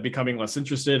 if I end up becoming less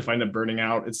interested, if I end up burning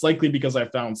out, it's likely because I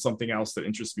found something else that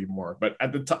interests me more. But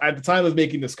at the time of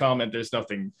making this comment, there's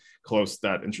nothing close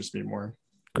that interests me more.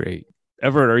 Great.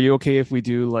 Everett, are you okay if we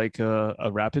do like a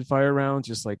rapid fire round,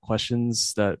 just like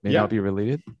questions that may not be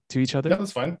related to each other? Yeah,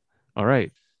 that's fine. All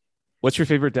right. What's your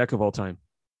favorite deck of all time?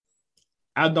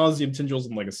 Ad Nauseam Tendrils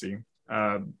and Legacy.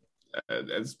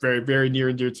 It's very, very near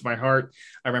and dear to my heart.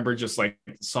 I remember just like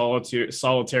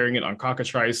solitaring it on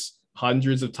Cockatrice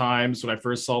hundreds of times when I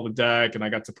first saw the deck, and I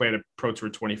got to play it at Pro Tour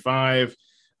 25.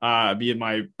 Me and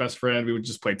my best friend, we would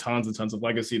just play tons and tons of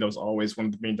Legacy. That was always one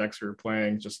of the main decks we were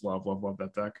playing. Just love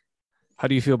that deck. How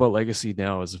do you feel about Legacy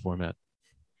now as a format?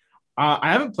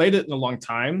 I haven't played it in a long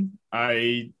time.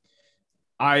 I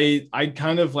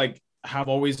kind of like have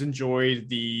always enjoyed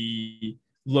the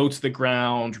low to the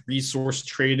ground resource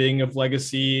trading of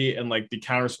Legacy, and like the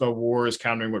counterspell wars,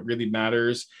 countering what really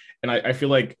matters. And I feel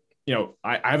like,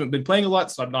 I haven't been playing a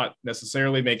lot, so I'm not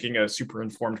necessarily making a super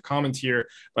informed comment here,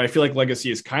 but I feel like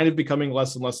Legacy is kind of becoming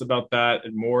less and less about that,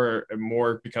 and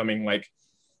more becoming like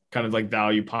kind of like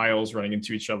value piles running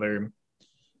into each other.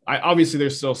 Obviously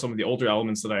there's still some of the older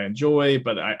elements that I enjoy,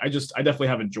 but I definitely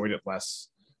have enjoyed it less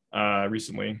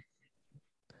recently.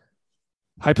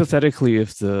 Hypothetically,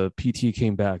 if the PT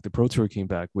came back, the Pro Tour came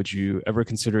back, would you ever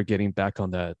consider getting back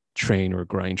on that train or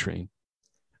grind train?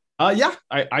 Yeah,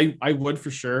 I would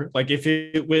for sure. Like if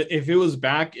it was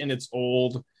back in its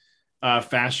old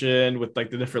fashion with like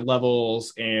the different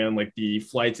levels and like the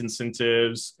flight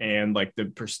incentives and like the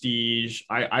prestige,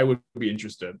 I would be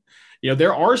interested.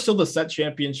 There are still the set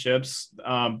championships,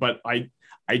 but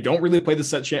I don't really play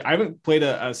the I haven't played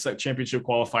a set championship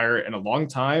qualifier in a long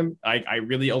time. I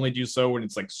really only do so when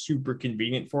it's like super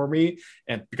convenient for me,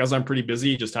 and because I'm pretty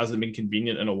busy, it just hasn't been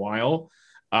convenient in a while.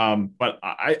 But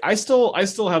I still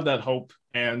have that hope,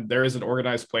 and there is an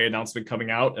organized play announcement coming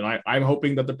out, and I'm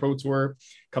hoping that the Pro Tour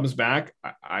comes back.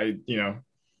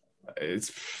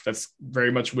 It's that's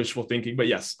very much wishful thinking, but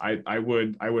yes, I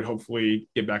would hopefully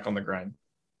get back on the grind.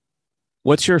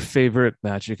 What's your favorite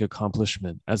Magic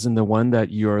accomplishment, as in the one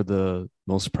that you're the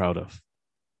most proud of?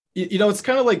 It's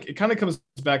kind of like it kind of comes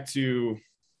back to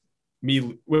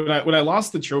me when I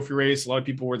lost the trophy race. A lot of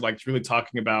people were like really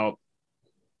talking about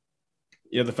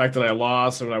the fact that I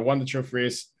lost, and when I won the trophy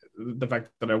race, the fact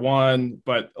that I won.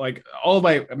 But like all of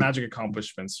my Magic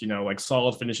accomplishments, like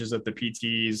solid finishes at the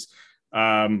PTs,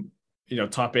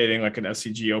 top eighting like an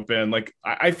SCG Open. Like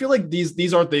I feel like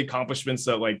these aren't the accomplishments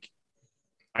that like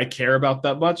I care about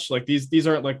that much. Like these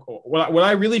aren't like what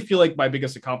I really feel like my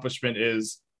biggest accomplishment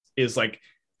is like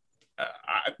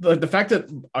the fact that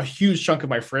a huge chunk of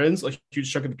my friends, a huge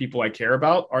chunk of the people I care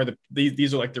about are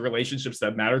these are like the relationships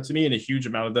that matter to me, and a huge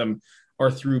amount of them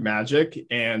are through Magic.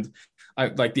 And I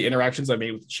like the interactions I've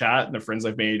made with the chat and the friends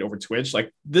I've made over Twitch.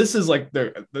 Like this is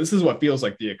what feels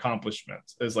like the accomplishment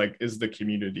is the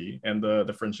community and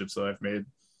the friendships that I've made.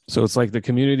 So it's like the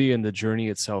community and the journey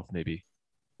itself, maybe.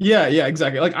 Yeah,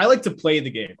 exactly. Like I like to play the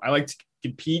game. I like to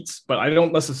compete, but I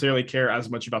don't necessarily care as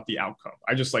much about the outcome.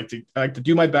 I like to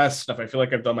do my best. If I feel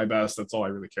like I've done my best, that's all I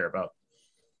really care about.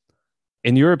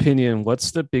 In your opinion, what's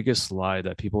the biggest lie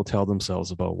that people tell themselves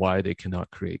about why they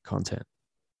cannot create content?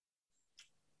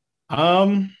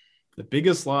 The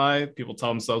biggest lie people tell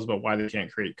themselves about why they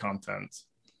can't create content.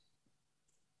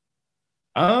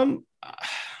 Um,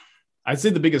 I'd say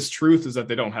the biggest truth is that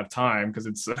they don't have time, because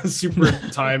it's a super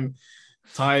time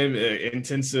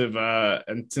intensive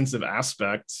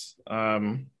aspect.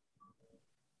 I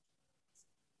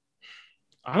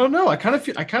don't know. I kind of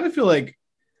feel like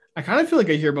I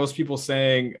hear most people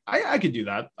saying I could do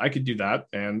that. I could do that,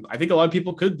 and I think a lot of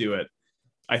people could do it.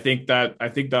 I think that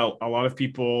a lot of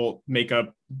people make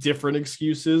up different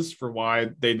excuses for why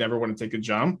they never want to take a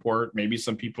jump, or maybe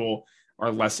some people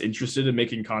are less interested in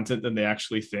making content than they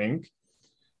actually think.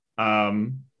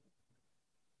 Um,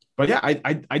 but yeah,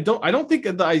 I don't think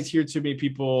that I hear too many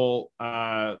people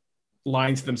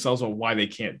lying to themselves on why they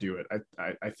can't do it.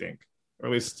 I think, or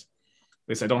at least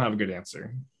I don't have a good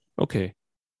answer. Okay.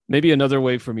 Maybe another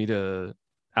way for me to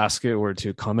ask it or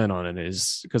to comment on it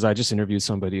is because I just interviewed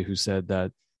somebody who said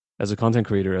that as a content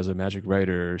creator, as a Magic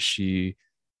writer, she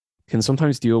can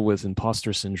sometimes deal with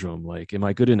imposter syndrome. Like, am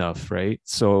I good enough? Right.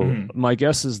 So Mhm. my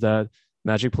guess is that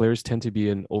Magic players tend to be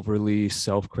an overly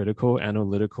self-critical,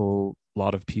 analytical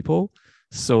lot of people.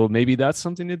 So maybe that's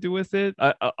something to do with it.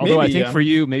 Although I Maybe, think yeah. for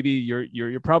you, maybe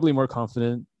you're probably more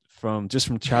confident from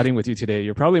chatting with you today.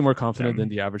 You're probably more Yeah. confident than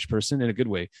the average person in a good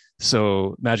way.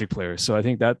 So Magic players. So I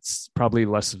think that's probably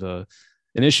less of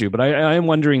an issue. But I am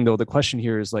wondering though. The question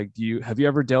here is like, have you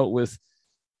ever dealt with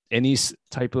any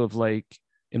type of like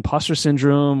imposter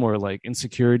syndrome or like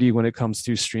insecurity when it comes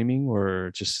to streaming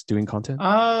or just doing content?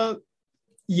 Uh,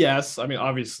 yes. I mean,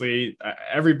 obviously,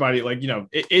 everybody like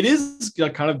it is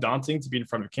like, kind of daunting to be in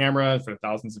front of camera in front of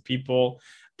thousands of people.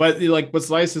 But like, what's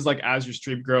nice is like as your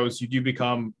stream grows, you do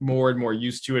become more and more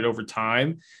used to it over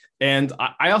time. And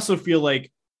I also feel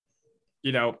like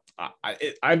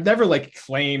I've never like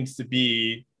claimed to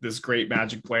be this great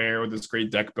Magic player or this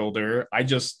great deck builder. I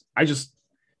just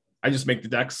make the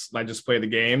decks and I just play the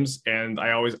games. And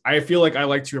I feel like I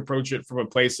like to approach it from a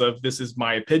place of this is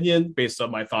my opinion based on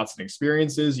my thoughts and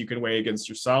experiences. You can weigh against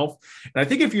yourself. And I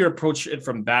think if you approach it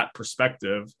from that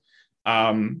perspective,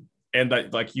 and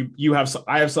that like you have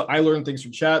I have I learn things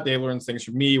from chat, they learn things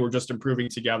from me, we're just improving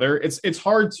together. It's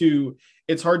hard to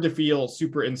feel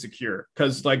super insecure,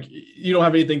 because like you don't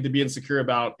have anything to be insecure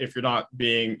about if you're not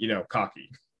being cocky.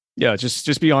 Yeah,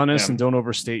 just be honest Yeah. and don't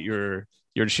overstate your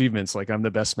achievements. Like I'm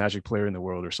the best Magic player in the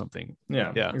world or something.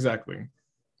 Yeah, Yeah. exactly.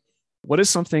 What is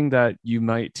something that you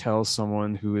might tell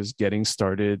someone who is getting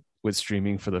started with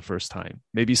streaming for the first time?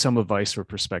 Maybe some advice or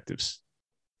perspectives.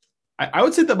 I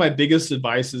would say that my biggest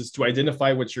advice is to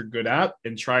identify what you're good at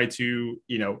and try to,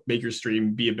 make your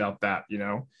stream be about that.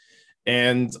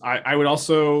 And I would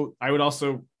also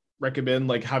recommend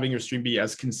like having your stream be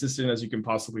as consistent as you can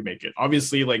possibly make it.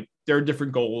 Obviously, like there are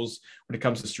different goals when it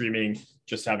comes to streaming,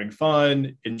 just having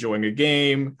fun, enjoying a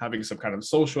game, having some kind of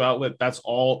social outlet. That's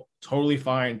all totally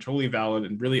fine, totally valid,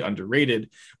 and really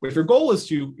underrated. But if your goal is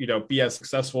to, be as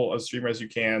successful a streamer as you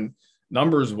can,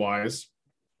 numbers wise,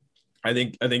 I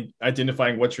think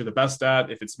identifying what you're the best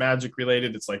at, if it's Magic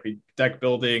related, it's likely deck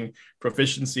building,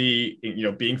 proficiency,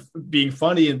 being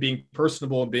funny and being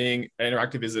personable and being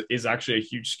interactive is actually a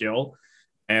huge skill.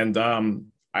 And I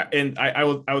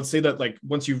would say that like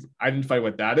once you've identified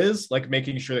what that is, like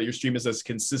making sure that your stream is as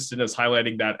consistent as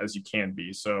highlighting that as you can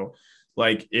be. So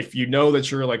like if you know that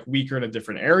you're like weaker in a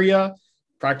different area,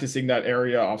 practicing that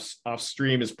area off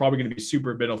stream is probably going to be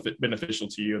super beneficial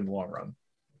to you in the long run.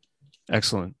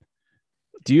 Excellent.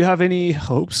 Do you have any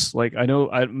hopes? Like,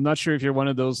 I'm not sure if you're one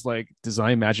of those like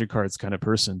design Magic cards kind of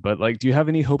person, but like, do you have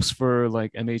any hopes for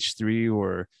like MH3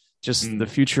 or just the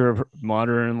future of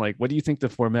Modern? Like, what do you think the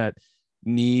format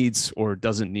needs or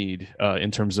doesn't need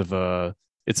in terms of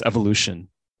its evolution?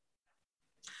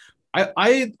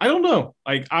 I don't know.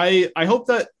 Like, I hope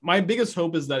that my biggest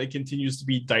hope is that it continues to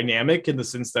be dynamic in the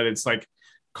sense that it's like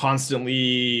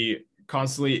constantly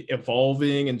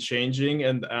evolving and changing.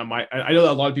 And I know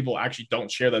that a lot of people actually don't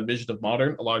share that vision of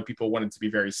Modern. A lot of people want it to be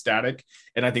very static,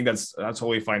 and I think that's a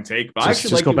totally fine take. But just, I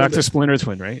actually go back to Splinter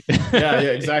Twin, right? yeah,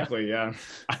 exactly. Yeah,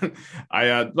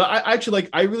 but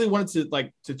I really wanted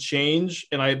to change,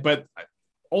 but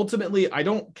ultimately I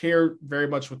don't care very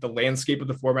much what the landscape of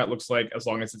the format looks like as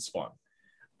long as it's fun.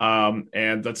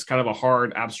 And that's kind of a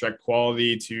hard abstract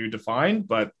quality to define,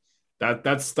 but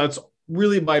that's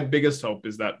really my biggest hope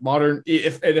is that Modern,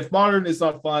 if Modern is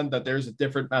not fun, that there's a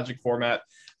different Magic format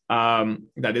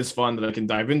that is fun that I can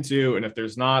dive into. And if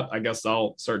there's not, I guess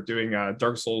I'll start doing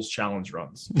Dark Souls challenge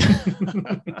runs.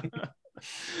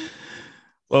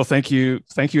 Well, thank you,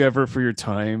 Ever, for your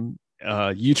time.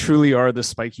 You truly are the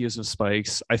spikiest of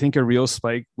spikes. I think a real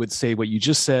spike would say what you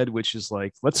just said, which is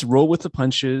like, let's roll with the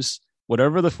punches.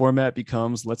 Whatever the format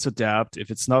becomes, let's adapt.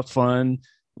 If it's not fun,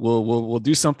 we'll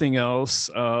do something else.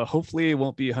 Hopefully it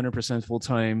won't be 100%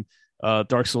 full-time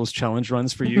Dark Souls challenge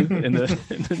runs for you in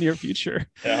the near future.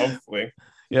 Yeah, hopefully.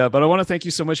 Yeah, but I want to thank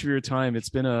you so much for your time. It's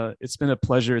been a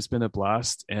pleasure. It's been a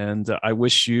blast, and I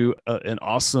wish you an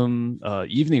awesome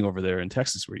evening over there in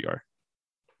Texas where you are.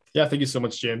 Yeah, thank you so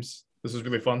much, James. This was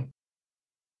really fun.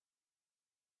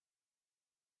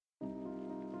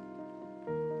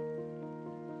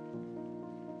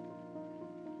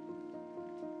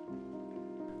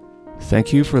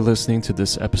 Thank you for listening to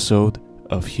this episode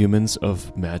of Humans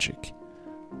of Magic.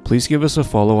 Please give us a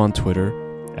follow on Twitter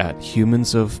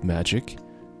 @HumansOfMagic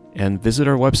and visit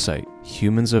our website,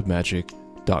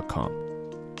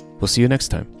 humansofmagic.com. We'll see you next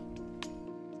time.